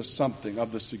gives us something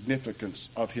of the significance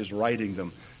of His writing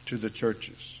them to the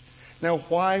churches. Now,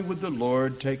 why would the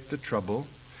Lord take the trouble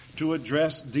to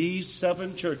address these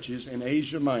 7 churches in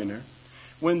Asia Minor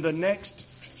when the next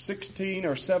 16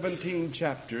 or 17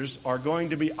 chapters are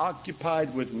going to be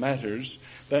occupied with matters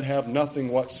that have nothing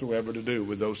whatsoever to do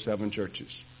with those 7 churches?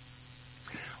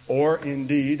 Or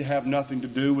indeed have nothing to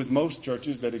do with most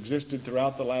churches that existed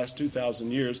throughout the last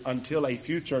 2,000 years until a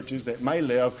few churches that may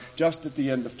live just at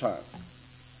the end of time.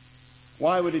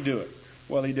 Why would He do it?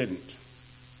 Well, He didn't.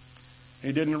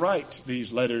 He didn't write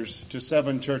these letters to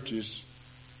 7 churches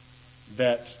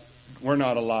that were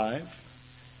not alive.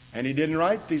 And He didn't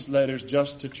write these letters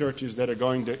just to churches that are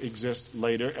going to exist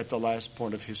later at the last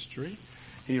point of history.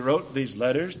 He wrote these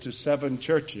letters to 7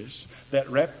 churches that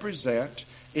represent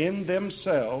in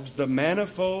themselves the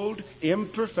manifold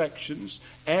imperfections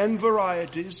and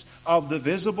varieties of the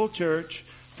visible church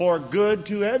for good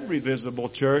to every visible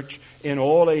church in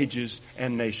all ages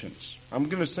and nations. I'm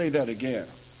going to say that again.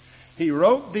 He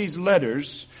wrote these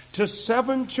letters to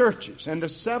 7 churches, and the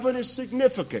 7 is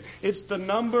significant. It's the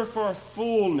number for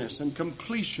fullness and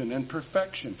completion and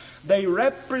perfection. They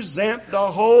represent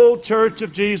the whole church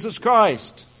of Jesus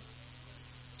Christ.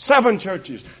 7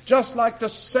 churches, just like the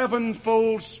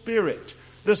 7-fold Spirit,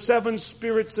 the 7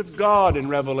 spirits of God in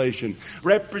Revelation,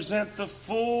 represent the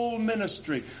full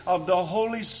ministry of the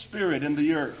Holy Spirit in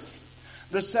the earth.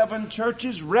 The 7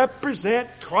 churches represent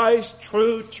Christ's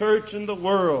true church in the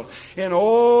world in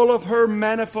all of her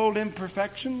manifold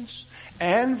imperfections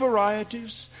and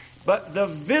varieties, but the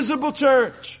visible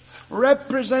church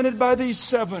represented by these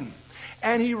 7.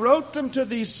 And He wrote them to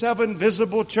these 7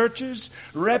 visible churches,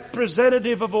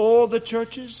 representative of all the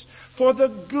churches, for the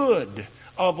good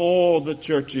of all the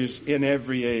churches in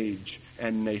every age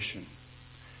and nation.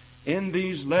 In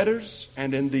these letters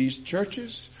and in these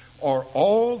churches are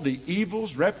all the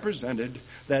evils represented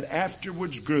that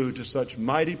afterwards grew to such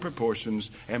mighty proportions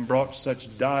and brought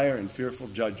such dire and fearful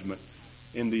judgment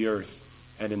in the earth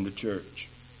and in the church.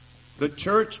 The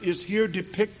church is here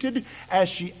depicted as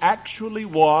she actually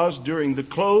was during the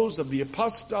close of the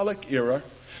apostolic era,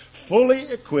 fully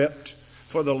equipped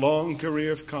for the long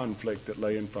career of conflict that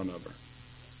lay in front of her.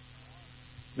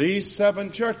 These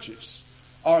 7 churches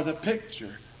are the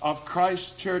picture of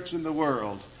Christ's church in the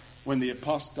world when the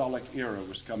apostolic era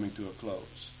was coming to a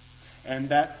close. And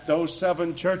that those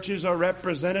 7 churches are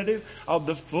representative of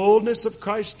the fullness of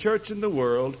Christ's church in the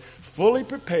world, fully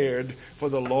prepared for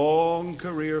the long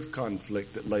career of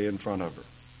conflict that lay in front of her.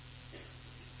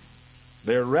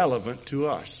 They're relevant to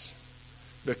us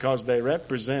because they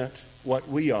represent what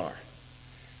we are.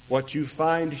 What you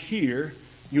find here,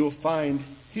 you'll find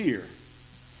here.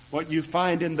 What you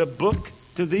find in the book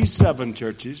to these 7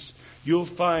 churches, you'll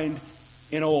find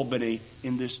in Albany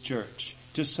in this church.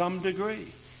 To some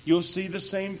degree, you'll see the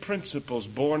same principles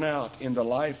borne out in the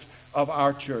life of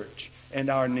our church and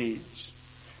our needs.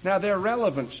 Now, their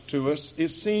relevance to us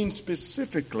is seen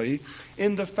specifically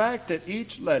in the fact that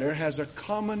each letter has a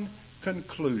common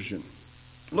conclusion.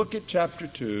 Look at chapter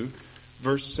 2,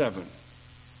 verse 7.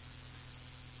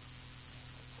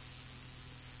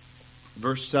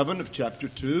 Verse 7 of chapter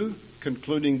 2,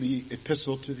 concluding the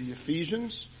epistle to the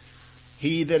Ephesians.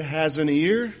 He that has an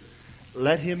ear,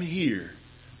 let him hear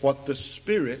what the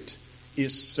Spirit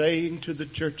is saying to the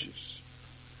churches.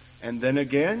 And then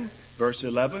again, verse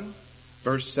 11,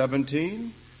 verse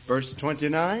 17, verse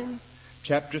 29,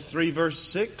 chapter 3, verse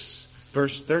 6,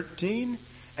 verse 13,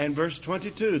 and verse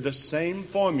 22. The same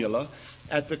formula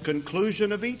at the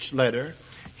conclusion of each letter.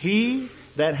 He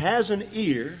that has an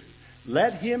ear,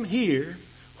 let him hear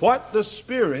what the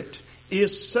Spirit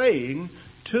is saying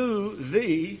to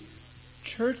the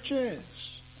churches.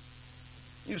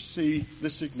 You see the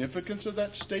significance of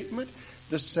that statement?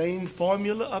 The same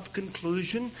formula of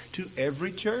conclusion to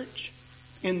every church.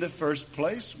 In the first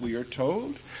place, we are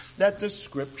told that the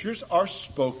Scriptures are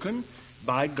spoken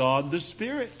by God the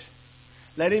Spirit.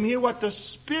 Let him hear what the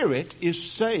Spirit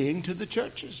is saying to the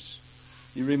churches.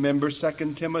 You remember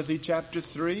 2 Timothy chapter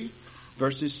 3,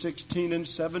 verses 16 and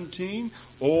 17.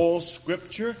 All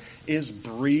Scripture is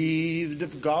breathed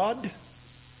of God.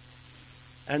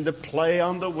 And the play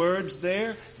on the words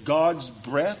there, God's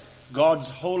breath, God's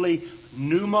holy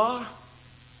pneuma,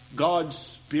 God's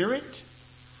Spirit.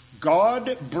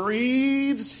 God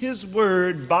breathes His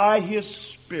Word by His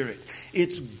Spirit.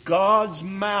 It's God's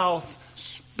mouth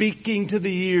speaking to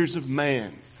the ears of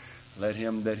man. Let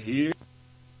him that hears.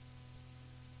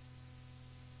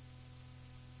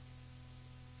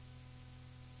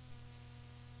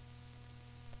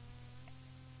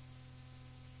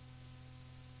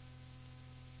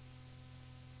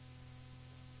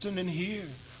 Listen and hear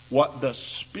what the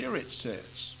Spirit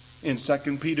says. In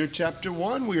 2 Peter chapter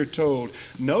 1, we are told,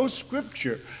 no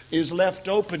Scripture is left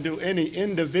open to any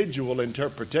individual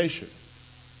interpretation.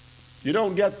 You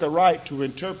don't get the right to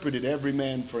interpret it every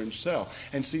man for himself.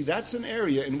 And see, that's an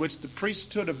area in which the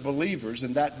priesthood of believers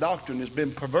and that doctrine has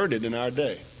been perverted in our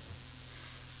day.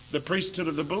 The priesthood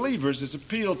of the believers is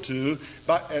appealed to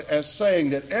as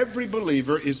saying that every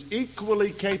believer is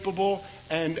equally capable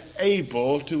and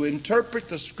able to interpret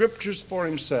the Scriptures for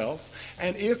himself.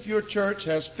 And if your church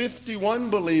has 51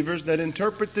 believers that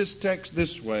interpret this text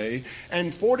this way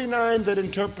and 49 that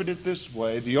interpret it this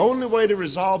way, the only way to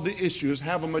resolve the issue is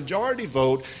have a majority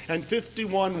vote and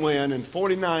 51 win and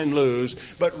 49 lose.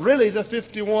 But really the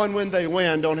 51, when they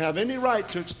win, don't have any right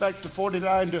to expect the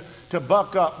 49 to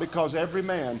buck up, because every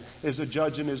man is a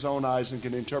judge in his own eyes and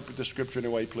can interpret the Scripture any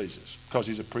way he pleases because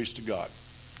he's a priest of God.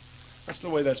 That's the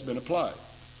way that's been applied.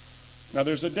 Now,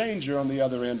 there's a danger on the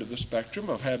other end of the spectrum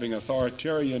of having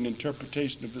authoritarian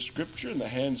interpretation of the Scripture in the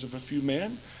hands of a few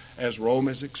men, as Rome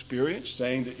has experienced,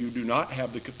 saying that you do not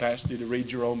have the capacity to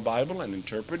read your own Bible and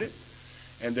interpret it,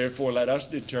 and therefore let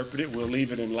us interpret it. We'll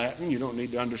leave it in Latin. You don't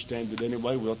need to understand it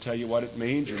anyway. We'll tell you what it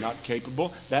means. You're not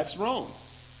capable. That's Rome.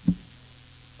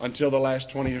 Until the last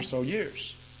 20 or so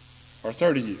years, or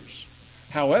 30 years.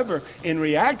 However, in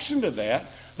reaction to that,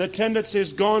 the tendency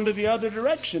has gone to the other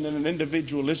direction in an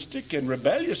individualistic and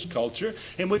rebellious culture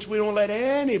in which we don't let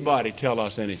anybody tell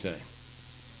us anything.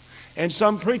 And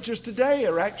some preachers today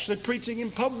are actually preaching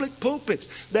in public pulpits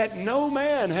that no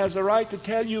man has a right to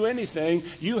tell you anything.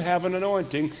 You have an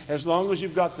anointing. As long as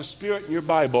you've got the Spirit in your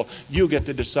Bible, you get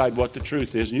to decide what the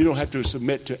truth is. And you don't have to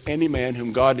submit to any man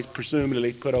whom God has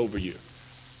presumably put over you.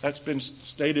 That's been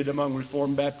stated among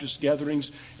Reformed Baptist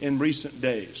gatherings in recent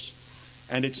days.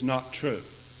 And it's not true.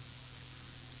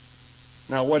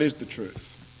 Now, what is the truth?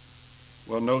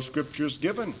 Well, no Scripture is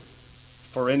given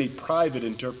for any private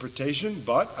interpretation,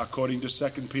 but, according to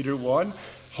 2 Peter 1,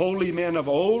 holy men of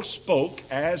old spoke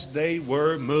as they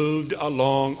were moved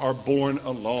along or borne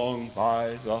along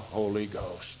by the Holy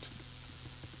Ghost.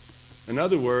 In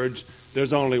other words,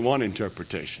 there's only one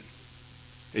interpretation.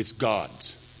 It's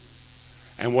God's.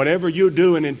 And whatever you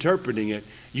do in interpreting it,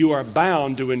 you are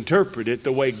bound to interpret it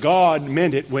the way God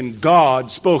meant it when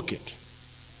God spoke it.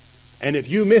 And if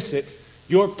you miss it,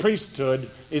 your priesthood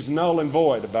is null and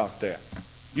void about that.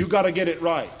 You've got to get it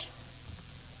right.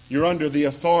 You're under the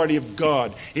authority of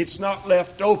God. It's not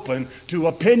left open to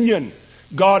opinion.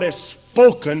 God has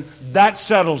spoken, that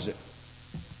settles it.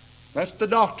 That's the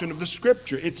doctrine of the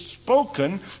Scripture. It's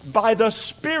spoken by the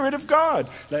Spirit of God.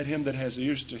 Let him that has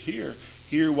ears to hear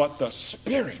what the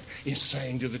Spirit is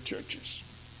saying to the churches.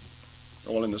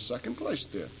 Well, in the second place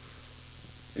then,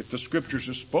 if the Scriptures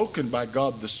are spoken by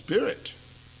God the Spirit,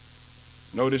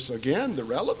 notice again the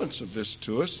relevance of this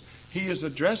to us. He is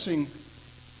addressing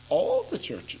all the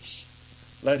churches.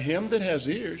 Let him that has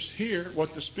ears hear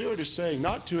what the Spirit is saying,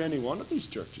 not to any one of these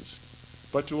churches,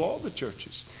 but to all the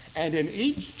churches. And in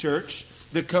each church,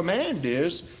 the command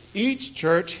is, each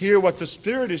church hear what the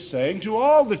Spirit is saying to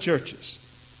all the churches.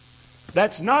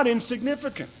 That's not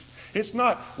insignificant. It's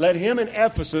not, let him in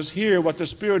Ephesus hear what the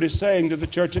Spirit is saying to the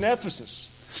church in Ephesus.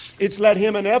 It's let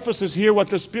him in Ephesus hear what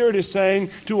the Spirit is saying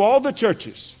to all the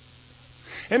churches.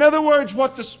 In other words,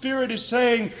 what the Spirit is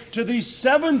saying to these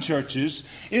 7 churches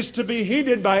is to be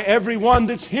heeded by everyone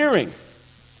that's hearing.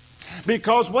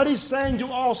 Because what he's saying to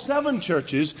all 7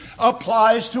 churches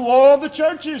applies to all the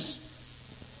churches.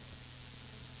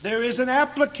 There is an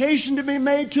application to be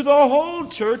made to the whole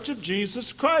church of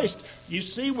Jesus Christ. You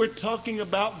see, we're talking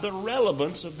about the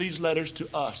relevance of these letters to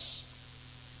us.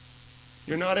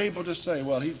 You're not able to say,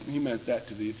 well, he meant that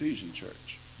to the Ephesian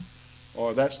church,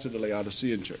 or that's to the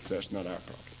Laodicean church. That's not our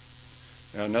problem.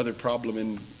 Now, another problem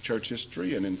in church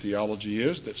history and in theology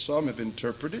is that some have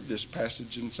interpreted this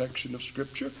passage and section of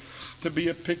Scripture to be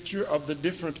a picture of the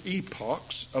different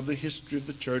epochs of the history of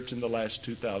the church in the last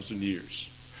 2,000 years.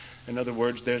 In other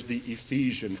words, there's the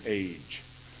Ephesian age.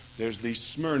 There's the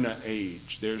Smyrna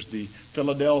age. There's the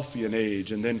Philadelphian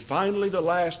age. And then finally the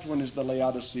last one is the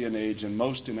Laodicean age. And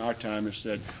most in our time have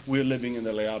said we're living in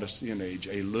the Laodicean age,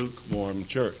 a lukewarm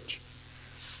church.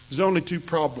 There's only two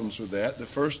problems with that. The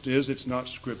first is it's not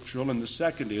scriptural, and the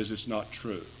second is it's not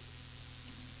true.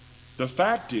 The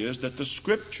fact is that the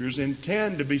Scriptures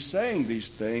intend to be saying these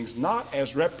things not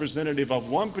as representative of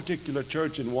one particular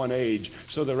church in one age,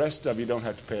 so the rest of you don't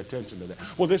have to pay attention to that.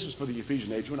 Well, this is for the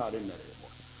Ephesian age. We're not in that anymore.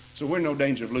 So we're in no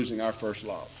danger of losing our first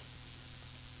love.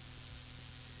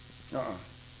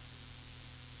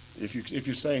 If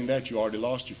you're saying that, you already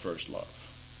lost your first love.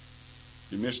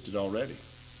 You missed it already.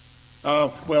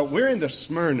 Well, we're in the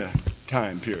Smyrna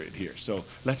time period here, so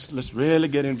let's really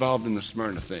get involved in the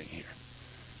Smyrna thing here.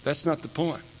 That's not the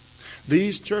point.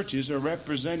 These churches are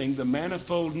representing the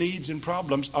manifold needs and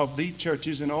problems of the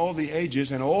churches in all the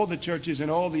ages, and all the churches in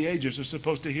all the ages are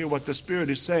supposed to hear what the Spirit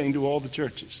is saying to all the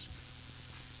churches.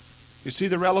 You see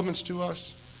the relevance to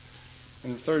us?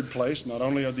 In the third place, not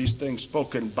only are these things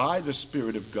spoken by the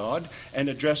Spirit of God and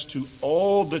addressed to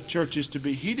all the churches to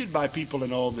be heeded by people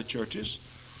in all the churches,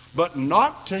 but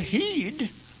not to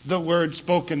heed the word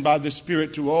spoken by the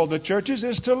Spirit to all the churches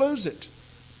is to lose it.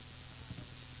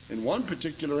 In one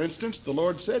particular instance, the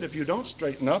Lord said, if you don't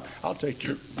straighten up, I'll take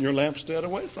your lampstand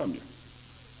away from you.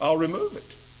 I'll remove it.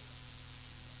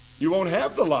 You won't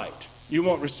have the light. You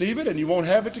won't receive it, and you won't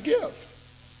have it to give.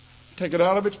 Take it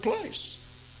out of its place.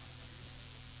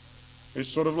 It's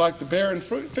sort of like the barren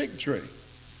fig tree.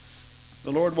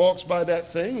 The Lord walks by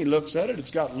that thing. He looks at it.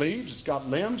 It's got leaves. It's got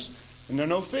limbs. And there are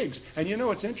no figs. And you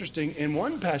know, it's interesting. In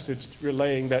one passage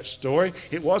relaying that story,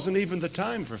 it wasn't even the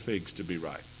time for figs to be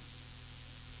ripe.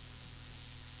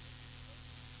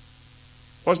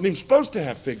 Wasn't even supposed to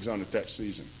have figs on it that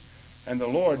season. And the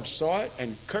Lord saw it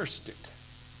and cursed it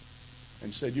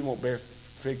and said, you won't bear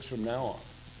figs from now on.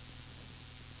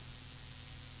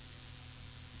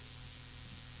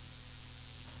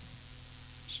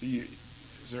 See,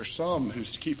 there are some who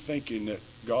keep thinking that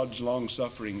God's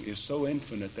long-suffering is so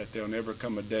infinite that there'll never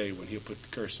come a day when he'll put the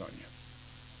curse on you.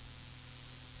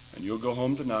 And you'll go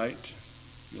home tonight,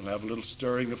 you'll have a little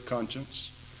stirring of conscience,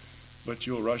 but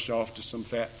you'll rush off to some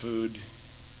fat food.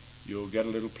 You'll get a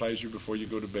little pleasure before you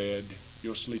go to bed.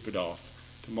 You'll sleep it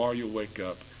off. Tomorrow you'll wake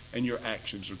up, and your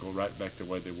actions will go right back the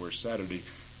way they were Saturday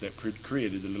that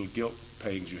created the little guilt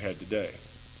pangs you had today.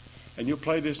 And you'll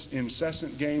play this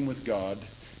incessant game with God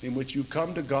in which you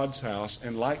come to God's house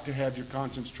and like to have your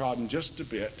conscience trodden just a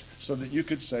bit so that you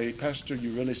could say, Pastor,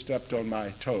 you really stepped on my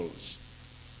toes.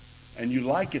 And you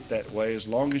like it that way as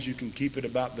long as you can keep it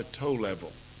about the toe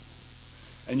level.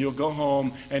 And you'll go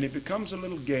home, and it becomes a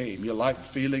little game. You like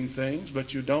feeling things,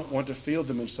 but you don't want to feel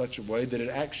them in such a way that it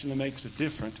actually makes a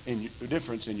difference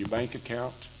in your bank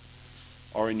account,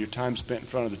 or in your time spent in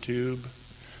front of the tube,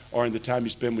 or in the time you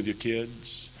spend with your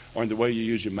kids, or in the way you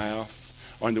use your mouth,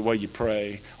 or in the way you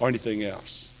pray, or anything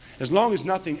else. As long as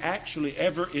nothing actually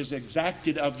ever is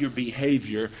exacted of your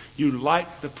behavior, you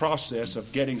like the process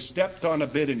of getting stepped on a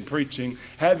bit in preaching,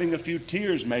 having a few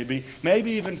tears maybe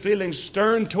even feeling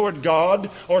stern toward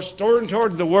God or stern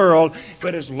toward the world.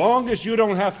 But as long as you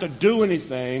don't have to do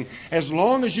anything, as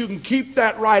long as you can keep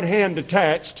that right hand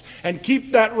attached and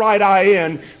keep that right eye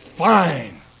in,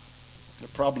 fine. The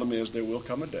problem is there will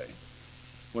come a day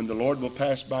when the Lord will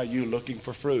pass by you looking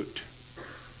for fruit,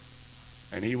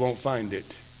 and he won't find it.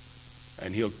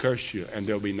 And he'll curse you, and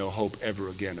there'll be no hope ever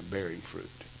again of bearing fruit.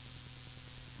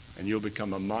 And you'll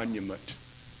become a monument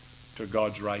to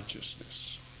God's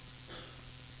righteousness.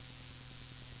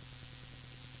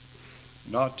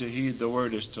 Not to heed the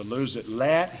word is to lose it.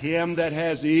 Let him that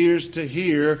has ears to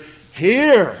hear,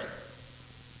 hear.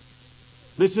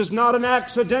 This is not an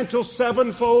accidental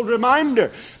sevenfold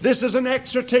reminder. This is an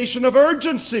exhortation of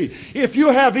urgency. If you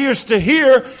have ears to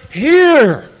hear,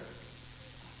 hear.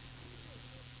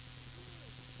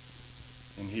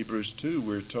 In Hebrews 2,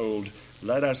 we're told,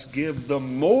 let us give the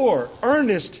more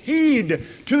earnest heed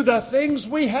to the things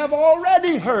we have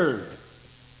already heard,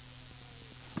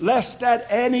 lest at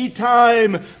any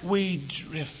time we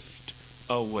drift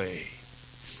away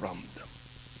from them.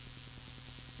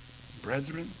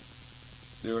 Brethren,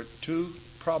 there are two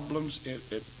problems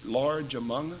at large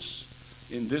among us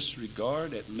in this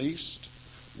regard, at least.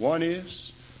 One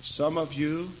is, some of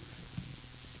you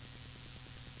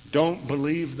don't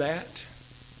believe that.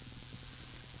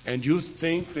 And you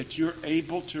think that you're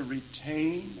able to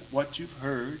retain what you've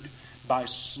heard by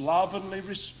slovenly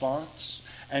response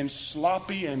and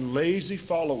sloppy and lazy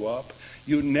follow-up.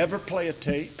 You never play a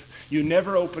tape. You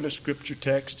never open a scripture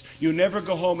text. You never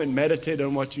go home and meditate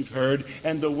on what you've heard.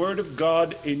 And the Word of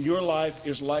God in your life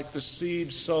is like the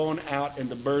seed sown out, and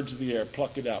the birds of the air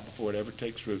pluck it out before it ever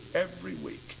takes root every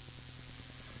week.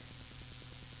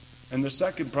 And the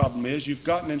second problem is you've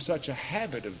gotten in such a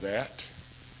habit of that,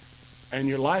 and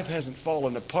your life hasn't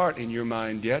fallen apart in your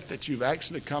mind yet, that you've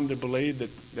actually come to believe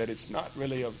that it's not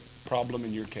really a problem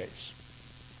in your case.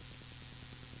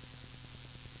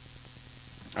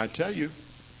 I tell you,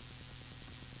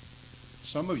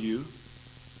 some of you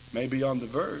may be on the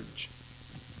verge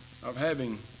of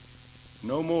having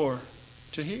no more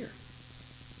to hear.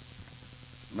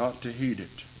 Not to heed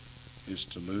it is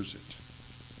to lose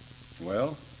it.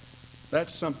 Well,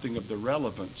 that's something of the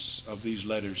relevance of these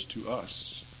letters to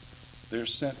us. They're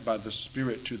sent by the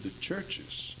Spirit to the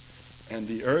churches, and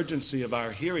the urgency of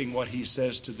our hearing what he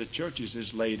says to the churches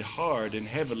is laid hard and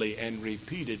heavily and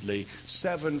repeatedly,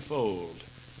 sevenfold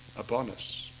upon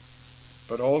us.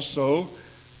 But also,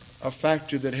 a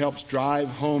factor that helps drive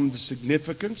home the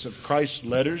significance of Christ's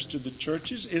letters to the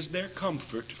churches is their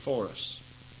comfort for us.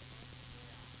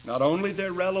 Not only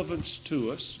their relevance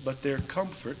to us, but their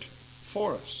comfort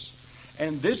for us.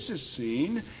 And this is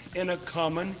seen in a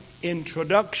common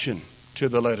introduction to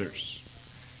the letters.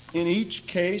 In each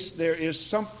case, there is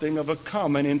something of a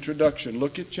common introduction.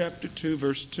 Look at chapter 2,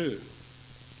 verse 2.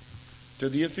 To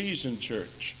the Ephesian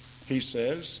church, he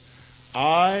says,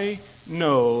 I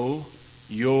know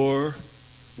your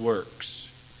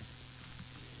works.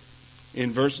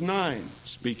 In verse 9,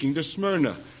 speaking to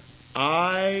Smyrna,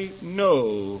 I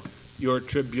know your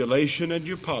tribulation and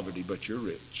your poverty, but you're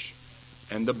rich,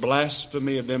 and the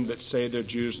blasphemy of them that say they're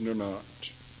Jews and are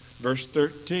not. Verse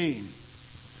 13,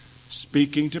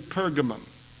 speaking to Pergamum,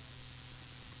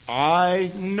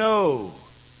 I know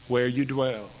where you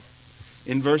dwell.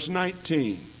 In verse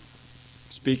 19,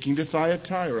 speaking to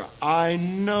Thyatira, I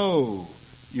know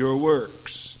your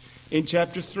works. In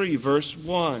chapter 3, verse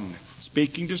 1,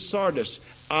 speaking to Sardis,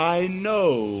 I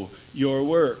know your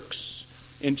works.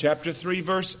 In chapter 3,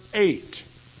 verse 8,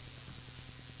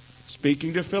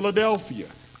 speaking to Philadelphia,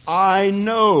 I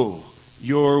know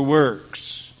your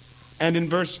works. And in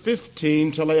verse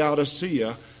 15 to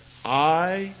Laodicea,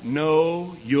 I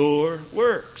know your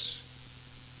works.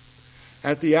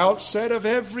 At the outset of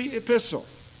every epistle,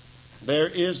 there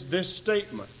is this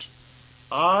statement,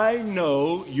 I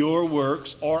know your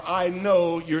works, or I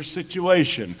know your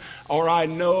situation, or I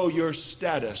know your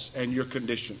status and your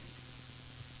condition.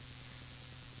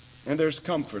 And there's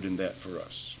comfort in that for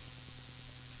us.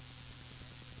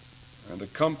 And the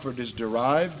comfort is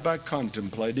derived by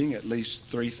contemplating at least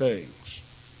three things.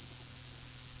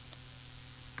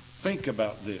 Think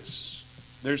about this.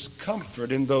 There's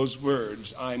comfort in those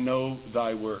words, I know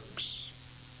thy works.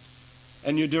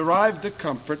 And you derive the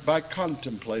comfort by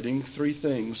contemplating three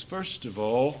things. First of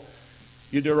all,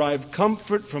 you derive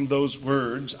comfort from those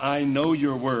words, I know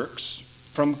your works,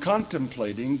 from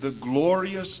contemplating the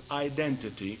glorious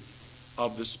identity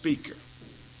of the speaker.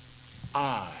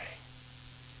 I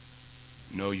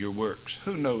know your works.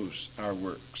 Who knows our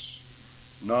works?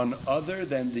 None other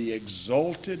than the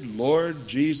exalted Lord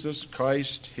Jesus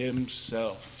Christ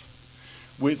himself.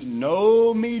 With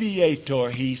no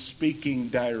mediator, he's speaking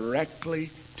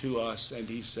directly to us, and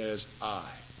he says, I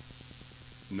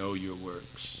know your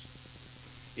works.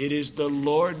 It is the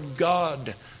Lord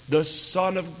God, the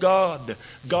Son of God,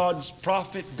 God's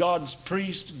prophet, God's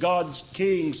priest, God's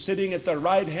king, sitting at the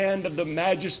right hand of the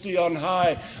majesty on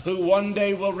high, who one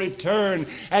day will return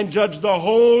and judge the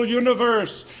whole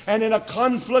universe, and in a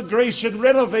conflagration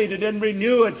renovate it and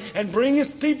renew it, and bring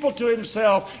his people to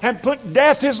himself, and put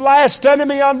death, his last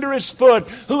enemy, under his foot,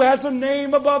 who has a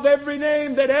name above every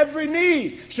name, that every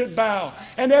knee should bow,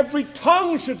 and every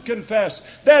tongue should confess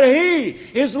that he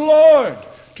is Lord,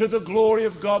 to the glory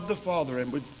of God the Father.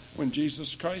 And when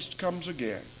Jesus Christ comes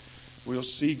again, we'll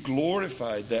see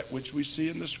glorified that which we see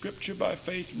in the Scripture by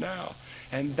faith now.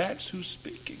 And that's who's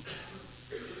speaking.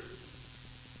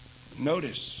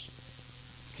 Notice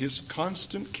his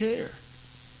constant care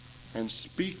and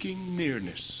speaking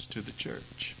nearness to the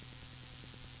church.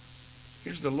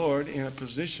 Here's the Lord in a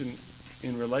position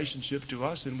in relationship to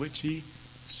us in which he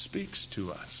speaks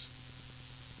to us.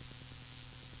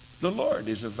 The Lord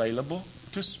is available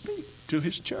to speak to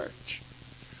his church.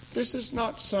 This is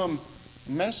not some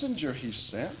messenger he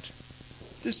sent.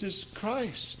 This is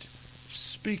Christ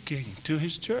speaking to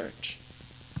his church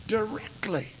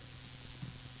directly,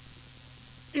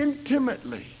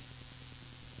 intimately,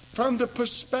 from the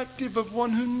perspective of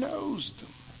one who knows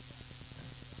them.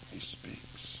 He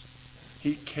speaks.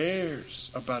 He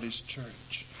cares about his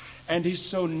church. And he's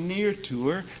so near to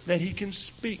her that he can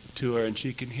speak to her and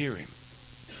she can hear him.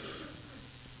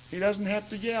 He doesn't have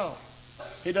to yell.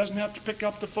 He doesn't have to pick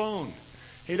up the phone.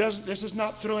 This is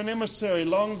not through an emissary,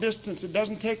 long distance. It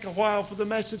doesn't take a while for the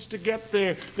message to get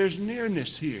there. There's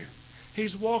nearness here.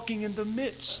 He's walking in the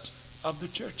midst of the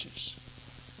churches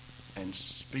and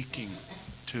speaking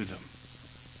to them.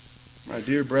 My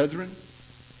dear brethren,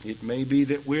 it may be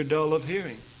that we're dull of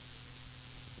hearing,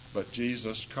 but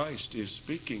Jesus Christ is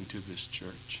speaking to this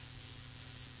church.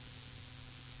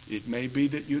 It may be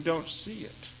that you don't see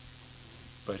it,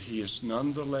 but he is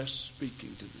nonetheless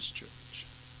speaking to this church.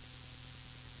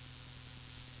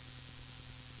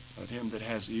 Let him that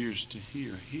has ears to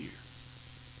hear, hear.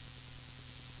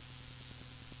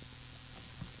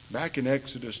 Back in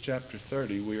Exodus chapter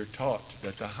 30, we are taught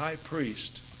that the high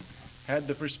priest had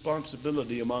the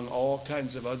responsibility, among all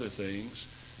kinds of other things,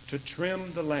 to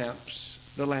trim the lamps,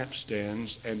 the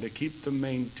lampstands, and to keep them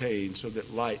maintained so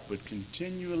that light would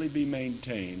continually be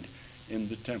maintained in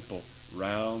the temple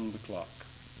round the clock.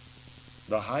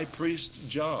 The high priest's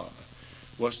job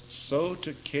was so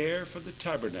to care for the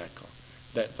tabernacle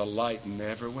that the light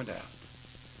never went out.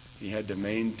 He had to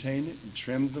maintain it and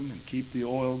trim them and keep the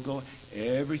oil going.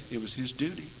 It was his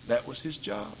duty. That was his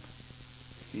job.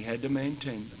 He had to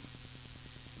maintain them.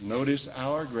 Notice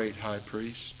our great high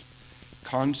priest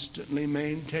constantly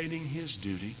maintaining his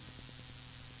duty,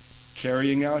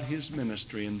 carrying out his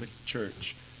ministry in the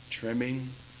church, trimming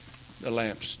the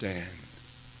lampstand,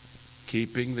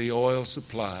 keeping the oil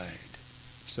supplied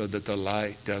so that the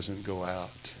light doesn't go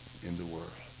out in the world.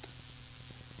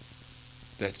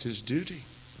 That's his duty.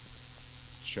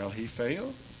 Shall he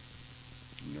fail?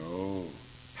 No.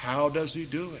 How does he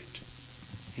do it?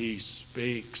 He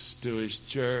speaks to his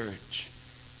church.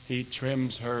 He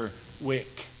trims her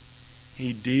wick.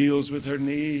 He deals with her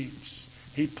needs.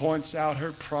 He points out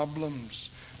her problems.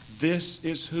 This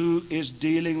is who is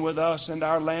dealing with us and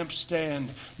our lampstand.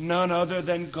 None other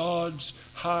than God's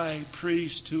high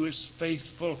priest who is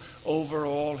faithful over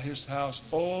all his house.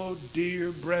 Oh,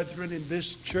 dear brethren in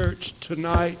this church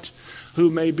tonight who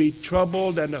may be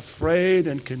troubled and afraid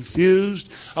and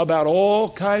confused about all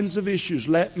kinds of issues,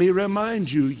 let me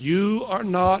remind you, you are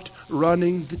not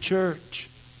running the church.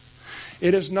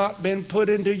 It has not been put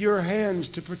into your hands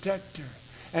to protect her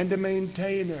and to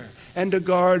maintain her and to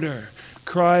guard her.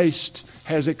 Christ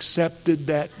has accepted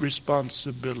that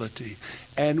responsibility,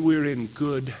 and we're in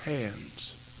good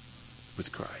hands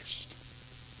with Christ.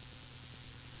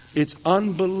 It's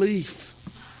unbelief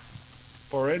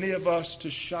for any of us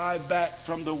to shy back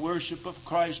from the worship of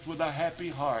Christ with a happy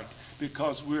heart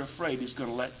because we're afraid he's going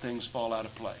to let things fall out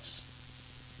of place.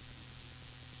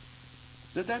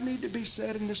 Did that need to be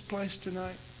said in this place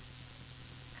tonight?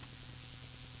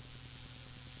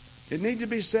 It needs to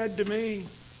be said to me.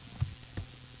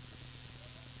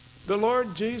 The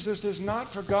Lord Jesus has not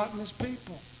forgotten his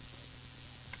people.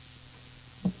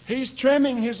 He's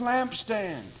trimming his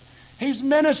lampstand. He's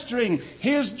ministering.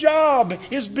 His job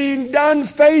is being done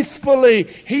faithfully.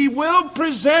 He will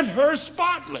present her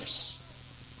spotless,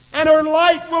 and her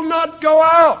light will not go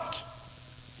out.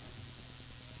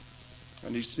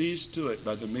 And he sees to it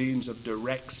by the means of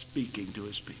direct speaking to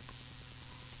his people.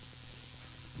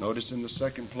 Notice in the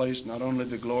second place not only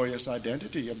the glorious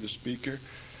identity of the speaker,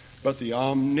 but the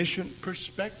omniscient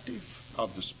perspective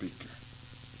of the speaker.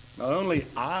 Not only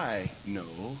I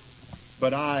know,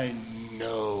 but I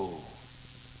know.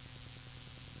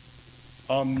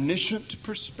 Omniscient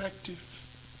perspective.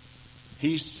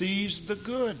 He sees the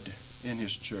good in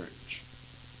his church.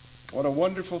 What a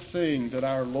wonderful thing that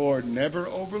our Lord never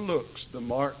overlooks the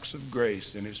marks of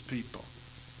grace in his people.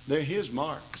 They're his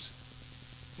marks.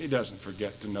 He doesn't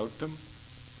forget to note them.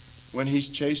 When he's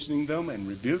chastening them and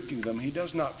rebuking them, he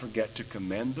does not forget to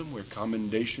commend them where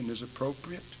commendation is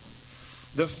appropriate.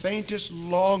 The faintest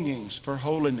longings for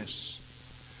holiness,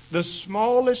 the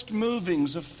smallest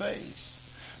movings of faith,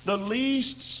 the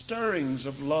least stirrings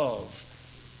of love,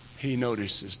 he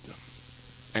notices them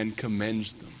and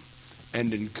commends them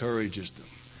and encourages them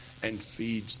and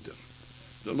feeds them.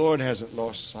 The Lord hasn't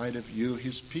lost sight of you,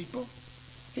 his people.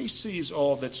 He sees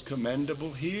all that's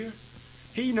commendable here.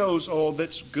 He knows all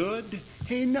that's good.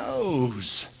 He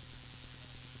knows.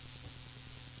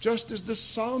 Just as the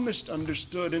psalmist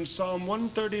understood in Psalm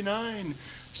 139,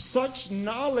 such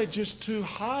knowledge is too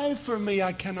high for me.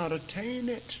 I cannot attain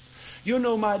it. You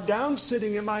know my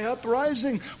downsitting and my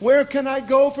uprising. Where can I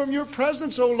go from your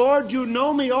presence, O Lord? You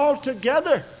know me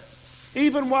altogether.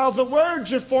 Even while the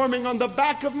words are forming on the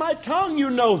back of my tongue, you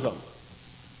know them.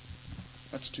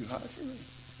 That's too high for me.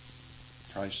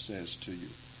 Christ says to you,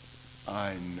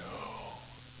 I know.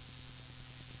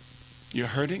 You're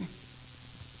hurting?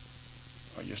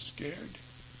 Are you scared?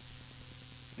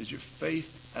 Is your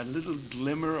faith a little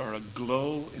glimmer or a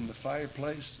glow in the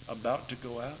fireplace about to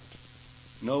go out?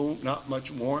 No, not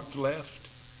much warmth left.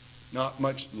 Not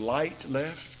much light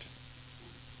left.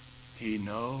 He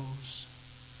knows.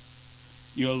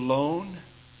 You're alone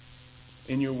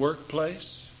in your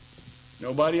workplace.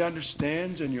 Nobody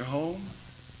understands in your home.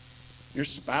 Your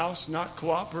spouse not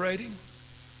cooperating.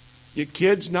 Your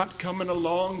kids not coming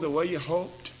along the way you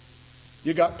hoped.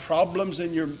 You got problems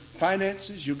in your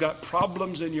finances. You got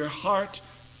problems in your heart.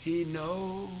 He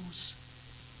knows.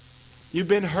 You've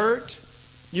been hurt.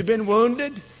 You've been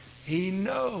wounded. He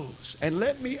knows. And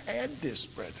let me add this,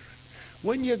 brethren.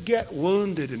 When you get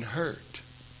wounded and hurt,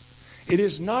 it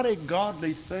is not a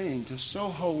godly thing to so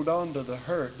hold on to the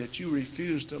hurt that you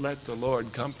refuse to let the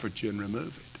Lord comfort you and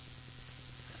remove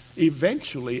it.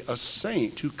 Eventually, a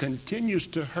saint who continues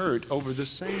to hurt over the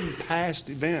same past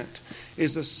event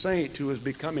is a saint who is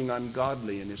becoming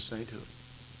ungodly in his sainthood.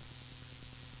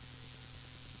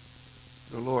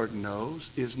 The Lord knows.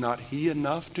 Is not He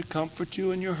enough to comfort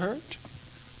you in your hurt?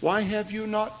 Why have you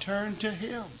not turned to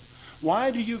Him?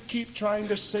 Why do you keep trying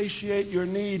to satiate your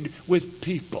need with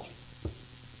people?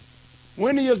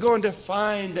 When are you going to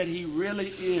find that He really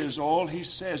is all He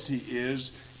says He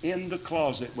is in the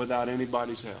closet without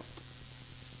anybody's help?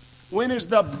 When is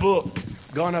the book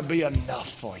going to be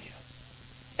enough for you?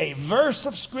 A verse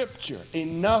of Scripture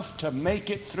enough to make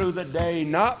it through the day,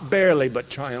 not barely but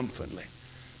triumphantly.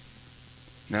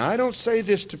 Now, I don't say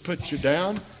this to put you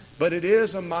down, but it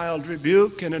is a mild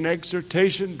rebuke and an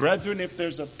exhortation. Brethren, if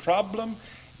there's a problem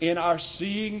in our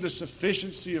seeing the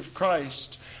sufficiency of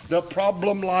Christ, the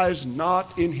problem lies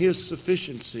not in His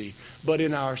sufficiency, but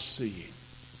in our seeing.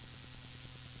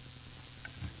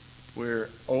 We're,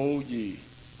 O ye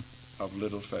of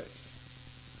little faith.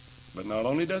 But not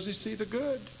only does He see the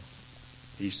good,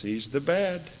 He sees the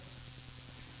bad.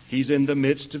 He's in the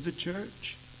midst of the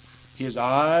church. His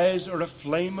eyes are a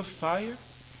flame of fire.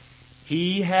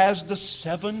 He has the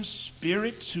 7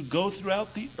 spirits who go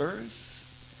throughout the earth,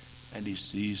 and He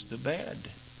sees the bad.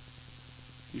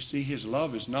 You see, His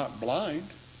love is not blind.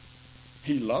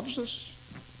 He loves us,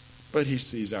 but He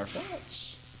sees our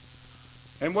faults.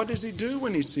 And what does He do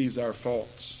when He sees our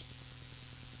faults?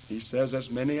 He says, as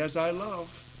many as I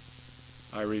love,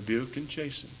 I rebuke and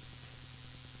chasten.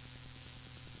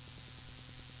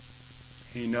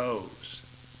 He knows.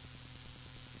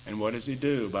 And what does He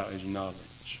do about His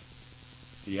knowledge?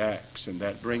 He acts, and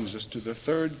that brings us to the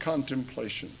third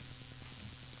contemplation.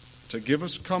 To give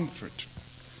us comfort,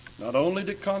 not only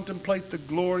to contemplate the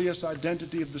glorious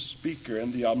identity of the speaker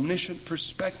and the omniscient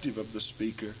perspective of the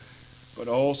speaker, but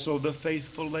also the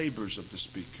faithful labors of the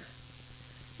speaker.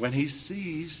 When he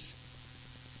sees,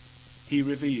 he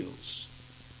reveals.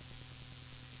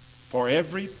 For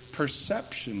every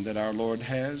perception that our Lord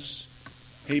has,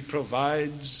 He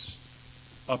provides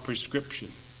a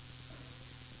prescription.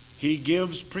 He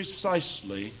gives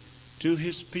precisely to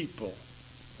His people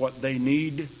what they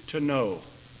need to know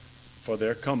for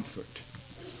their comfort,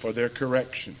 for their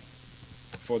correction,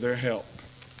 for their help.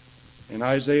 In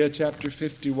Isaiah chapter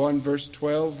 51, verse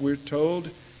 12, we're told,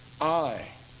 I,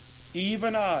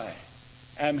 even I,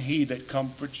 am He that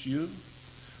comforts you.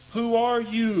 Who are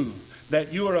you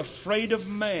that you are afraid of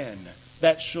man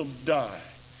that shall die,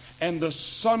 and the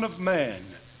Son of Man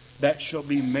that shall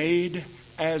be made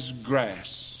as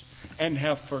grass, and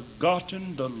have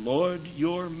forgotten the Lord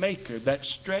your Maker that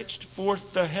stretched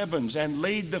forth the heavens and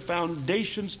laid the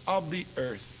foundations of the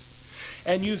earth?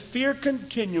 And you fear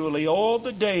continually all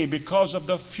the day because of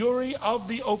the fury of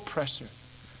the oppressor.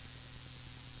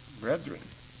 Brethren,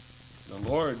 the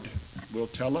Lord will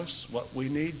tell us what we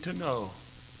need to know,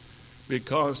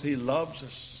 because He loves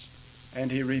us,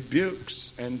 and He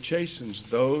rebukes and chastens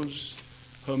those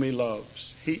whom He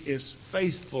loves. He is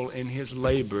faithful in His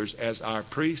labors as our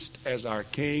priest, as our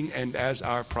king, and as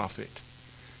our prophet.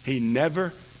 He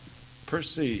never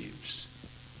perceives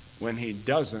when He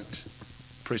doesn't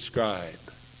prescribe.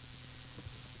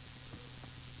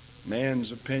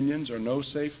 Man's opinions are no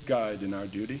safe guide in our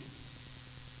duty,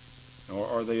 nor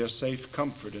are they a safe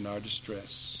comfort in our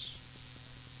distress.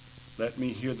 Let me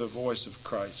hear the voice of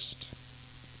Christ,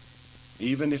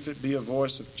 even if it be a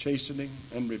voice of chastening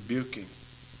and rebuking.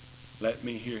 Let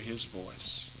me hear His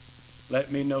voice.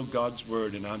 Let me know God's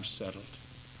word, and I'm settled.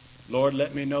 Lord,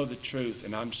 let me know the truth,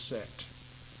 and I'm set.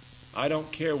 I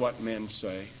don't care what men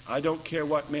say. I don't care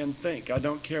what men think. I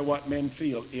don't care what men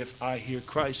feel if I hear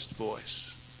Christ's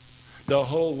voice. The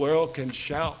whole world can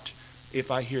shout.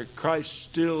 If I hear Christ's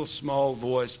still small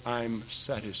voice, I'm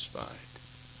satisfied.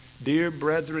 Dear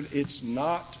brethren, it's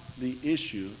not the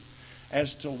issue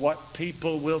as to what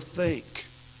people will think.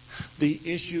 The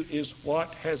issue is,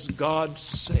 what has God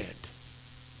said?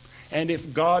 And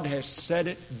if God has said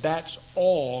it, that's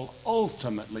all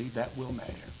ultimately that will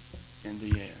matter in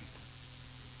the end.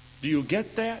 Do you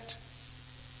get that?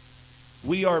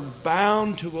 We are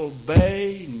bound to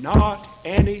obey not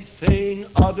anything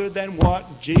other than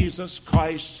what Jesus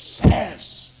Christ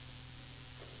says.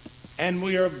 And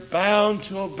we are bound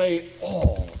to obey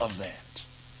all of that.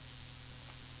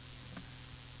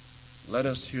 Let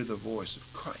us hear the voice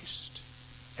of Christ,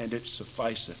 and it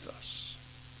sufficeth us,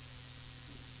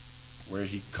 where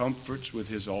he comforts with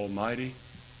his almighty,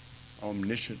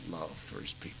 omniscient love for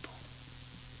his people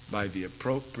by the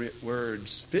appropriate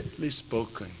words fitly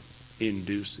spoken in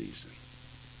due season.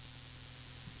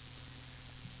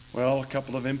 Well, a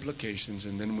couple of implications,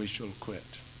 and then we shall quit.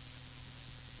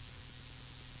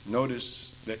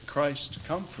 Notice that Christ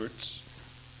comforts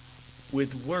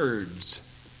with words.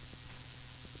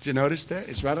 Did you notice that?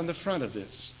 It's right on the front of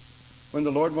this. When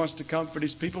the Lord wants to comfort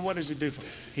his people, what does he do for them?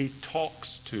 He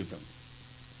talks to them.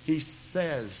 He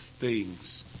says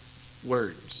things,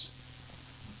 words.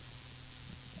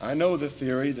 I know the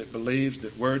theory that believes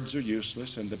that words are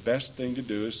useless and the best thing to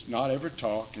do is not ever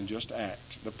talk and just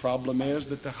act. The problem is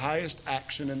that the highest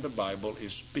action in the Bible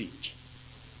is speech.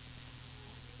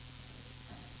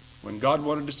 When God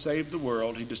wanted to save the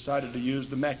world, he decided to use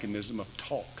the mechanism of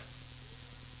talk.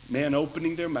 Men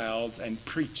opening their mouths and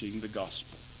preaching the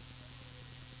gospel.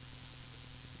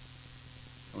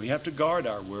 We have to guard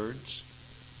our words.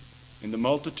 In the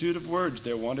multitude of words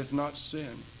there wanteth not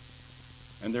sin.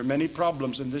 And there are many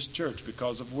problems in this church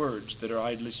because of words that are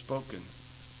idly spoken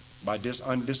by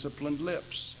undisciplined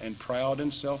lips and proud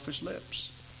and selfish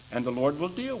lips. And the Lord will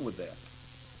deal with that.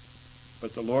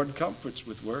 But the Lord comforts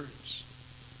with words.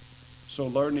 So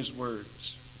learn his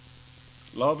words.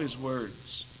 Love his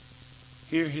words.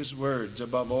 Hear his words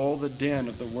above all the din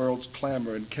of the world's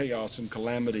clamor and chaos and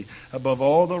calamity, above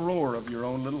all the roar of your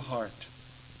own little heart.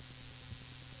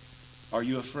 Are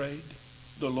you afraid?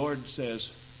 The Lord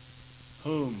says,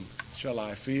 whom shall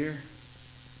I fear?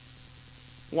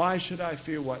 Why should I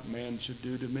fear what man should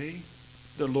do to me?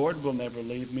 The Lord will never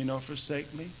leave me nor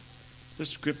forsake me. The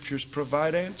Scriptures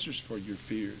provide answers for your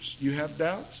fears. You have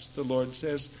doubts? The Lord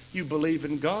says, you believe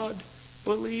in God,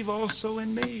 believe also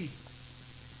in me.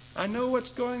 I know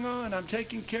what's going on. I'm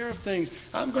taking care of things.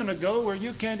 I'm going to go where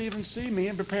you can't even see me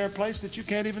and prepare a place that you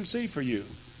can't even see for you.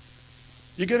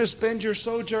 You're going to spend your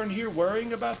sojourn here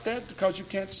worrying about that because you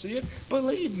can't see it?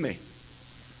 Believe me.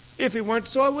 If it weren't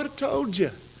so, I would have told you.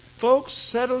 Folks,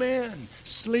 settle in.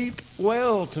 Sleep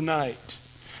well tonight.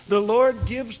 The Lord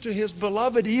gives to his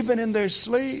beloved even in their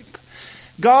sleep.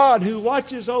 God, who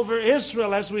watches over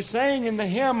Israel, as we sang in the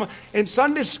hymn in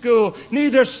Sunday school,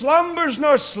 neither slumbers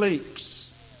nor sleeps.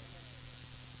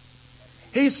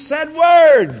 He said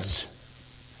words.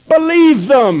 Believe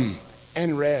them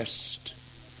and rest.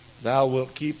 Thou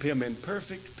wilt keep him in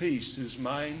perfect peace whose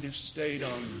mind is stayed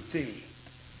on thee.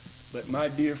 But my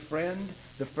dear friend,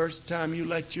 the first time you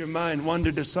let your mind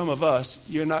wander to some of us,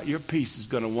 your peace is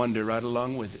going to wander right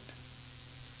along with it.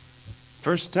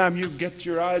 First time you get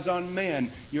your eyes on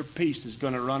men, your peace is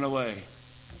going to run away.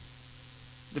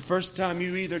 The first time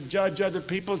you either judge other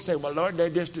people and say, well, Lord, they're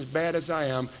just as bad as I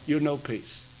am, you'll know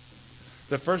peace.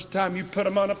 The first time you put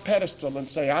them on a pedestal and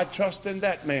say, I trust in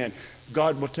that man,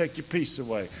 God will take your peace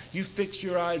away. You fix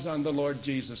your eyes on the Lord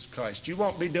Jesus Christ. You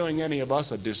won't be doing any of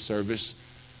us a disservice.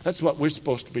 That's what we're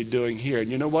supposed to be doing here.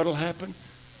 And you know what will happen?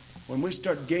 When we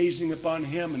start gazing upon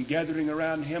him and gathering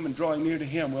around him and drawing near to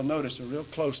him, we'll notice a real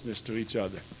closeness to each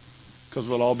other because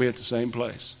we'll all be at the same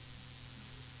place.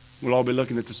 We'll all be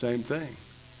looking at the same thing.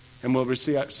 And we'll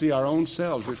see our own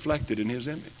selves reflected in his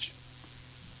image.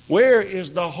 Where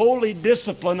is the holy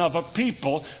discipline of a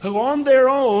people who on their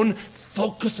own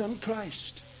focus on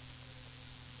Christ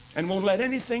and won't let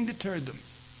anything deter them?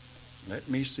 Let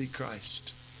me see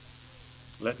Christ.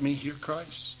 Let me hear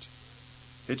Christ.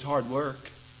 It's hard work.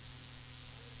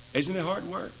 Isn't it hard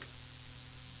work?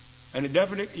 And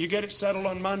you get it settled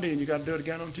on Monday and you got to do it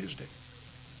again on Tuesday.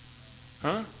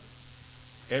 Huh?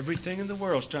 Everything in the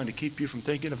world is trying to keep you from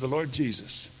thinking of the Lord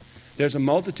Jesus. There's a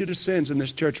multitude of sins in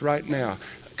this church right now,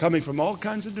 coming from all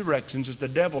kinds of directions, as the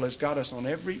devil has got us on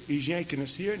he's yanking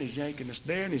us here and he's yanking us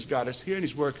there and he's got us here and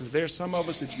he's working there. Some of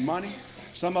us it's money.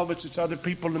 Some of us it's other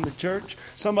people in the church.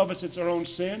 Some of us it's our own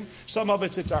sin. Some of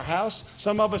us it's our house.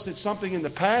 Some of us it's something in the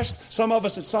past. Some of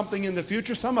us it's something in the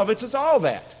future. Some of us it's all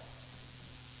that.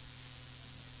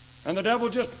 And the devil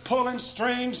just pulling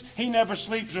strings. He never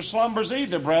sleeps or slumbers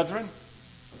either, brethren.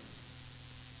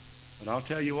 But I'll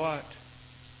tell you what.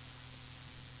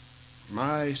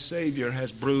 My Savior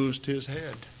has bruised his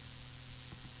head.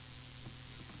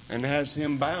 and has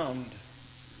him bound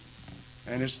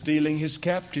and is stealing his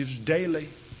captives daily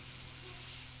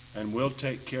and will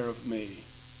take care of me.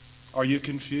 Are you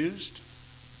confused?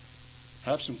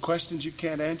 Have some questions you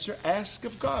can't answer? Ask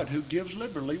of God, who gives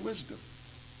liberally wisdom.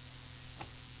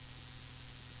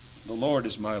 The Lord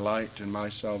is my light and my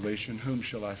salvation. Whom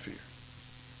shall I fear?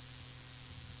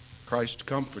 Christ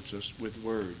comforts us with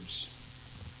words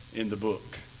in the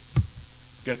book.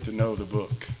 Get to know the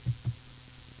book.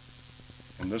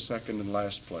 In the second and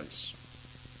last place,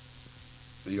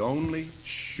 the only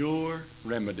sure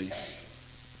remedy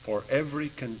for every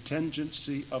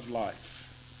contingency of life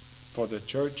for the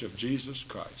Church of Jesus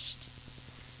Christ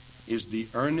is the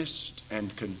earnest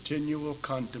and continual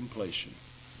contemplation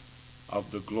of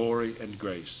the glory and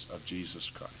grace of Jesus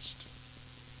Christ.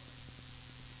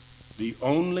 The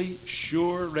only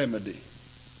sure remedy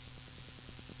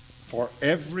for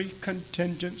every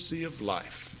contingency of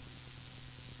life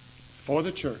for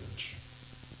the church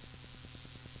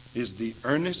is the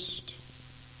earnest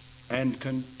and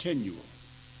continual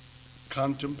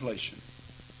contemplation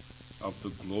of the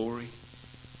glory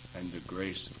and the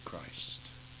grace of Christ.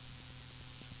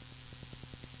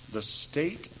 The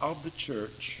state of the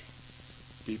church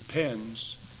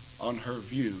depends on her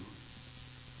view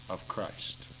of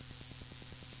Christ.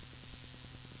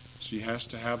 She has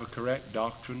to have a correct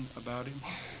doctrine about him,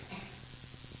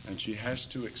 and she has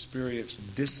to experience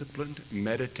disciplined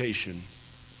meditation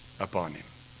upon him.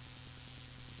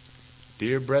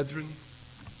 Dear brethren,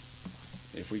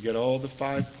 if we get all the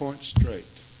 5 points straight,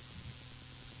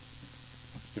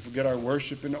 if we get our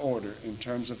worship in order in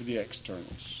terms of the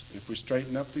externals, if we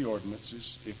straighten up the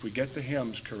ordinances, if we get the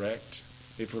hymns correct,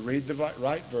 if we read the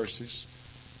right verses,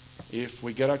 if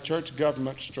we get our church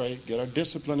government straight, get our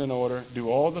discipline in order, do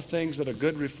all the things that a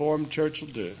good Reformed church will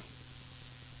do,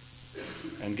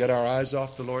 and get our eyes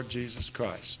off the Lord Jesus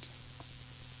Christ,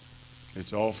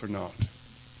 it's all for naught.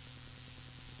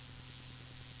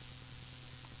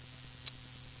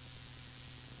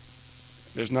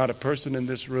 There's not a person in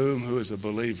this room who is a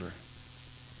believer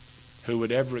who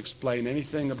would ever explain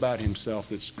anything about himself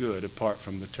that's good apart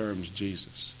from the terms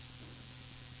Jesus.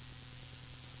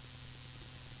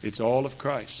 It's all of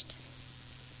Christ.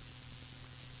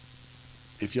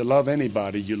 If you love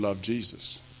anybody, you love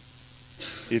Jesus.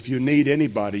 If you need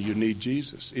anybody, you need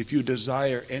Jesus. If you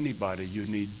desire anybody, you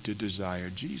need to desire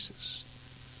Jesus.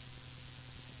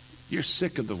 You're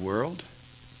sick of the world.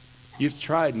 You've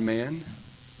tried men.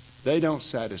 They don't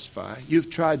satisfy.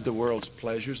 You've tried the world's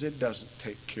pleasures. It doesn't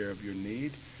take care of your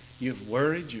need. You've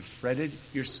worried. You've fretted.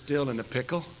 You're still in a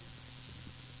pickle.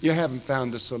 You haven't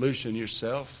found the solution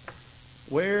yourself.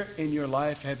 Where in your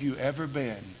life have you ever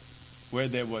been where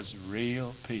there was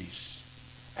real peace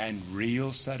and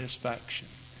real satisfaction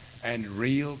and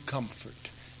real comfort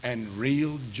and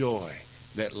real joy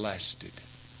that lasted?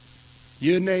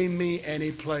 You name me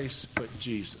any place but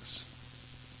Jesus,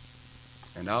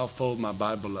 and I'll fold my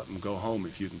Bible up and go home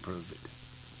if you can prove it.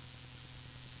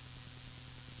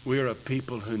 We're a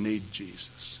people who need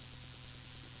Jesus.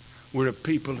 We're a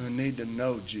people who need to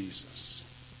know Jesus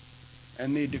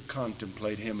and need to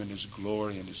contemplate him in his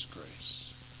glory and his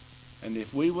grace. And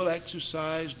if we will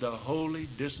exercise the holy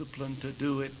discipline to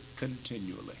do it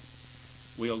continually,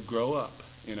 we'll grow up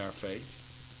in our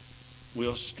faith,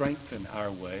 we'll strengthen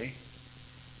our way,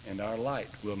 and our light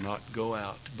will not go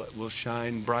out, but will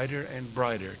shine brighter and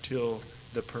brighter till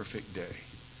the perfect day.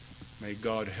 May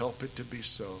God help it to be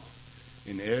so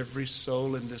in every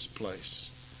soul in this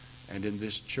place and in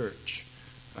this church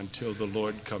until the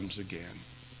Lord comes again.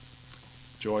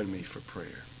 Join me for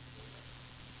prayer.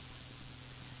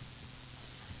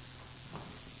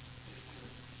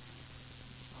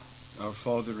 Our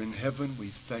Father in heaven, we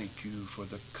thank you for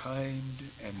the kind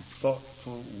and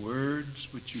thoughtful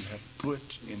words which you have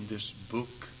put in this book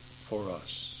for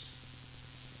us.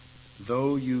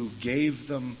 Though you gave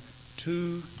them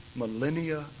 2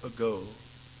 millennia ago,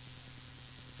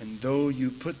 and though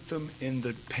you put them in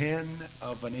the pen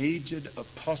of an aged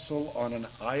apostle on an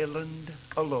island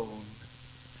alone,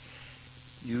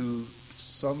 you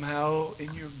somehow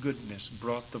in your goodness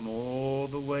brought them all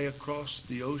the way across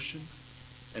the ocean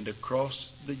and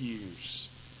across the years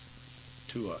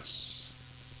to us.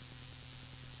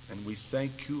 And we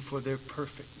thank you for their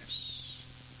perfectness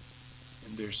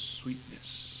and their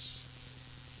sweetness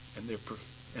and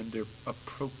their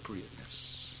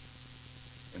appropriateness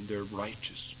and their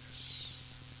righteousness.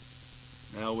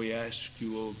 Now we ask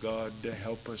you, O God, to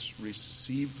help us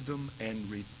receive them and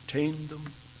retain them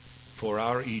for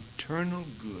our eternal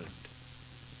good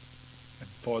and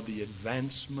for the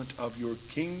advancement of your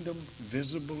kingdom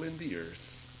visible in the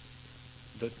earth,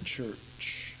 the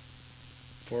church,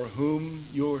 for whom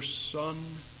your Son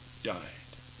died.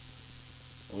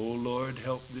 O Lord,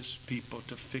 help this people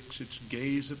to fix its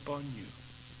gaze upon you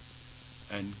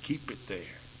and keep it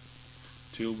there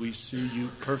till we see you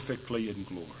perfectly in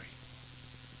glory.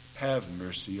 Have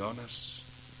mercy on us.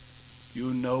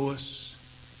 You know us.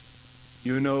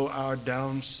 You know our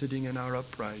down sitting and our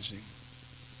uprising.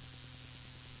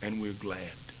 And we're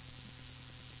glad.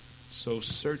 So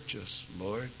search us,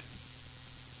 Lord.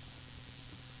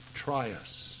 Try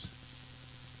us.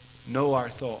 Know our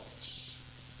thoughts.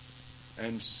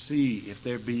 And see if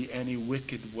there be any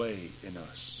wicked way in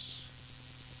us.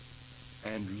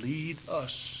 And lead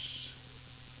us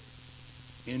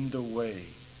in the way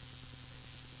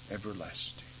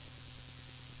everlasting.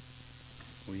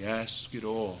 We ask it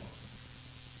all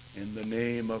in the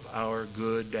name of our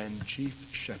good and chief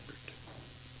shepherd,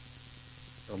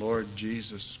 the Lord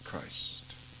Jesus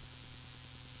Christ.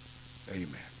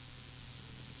 Amen.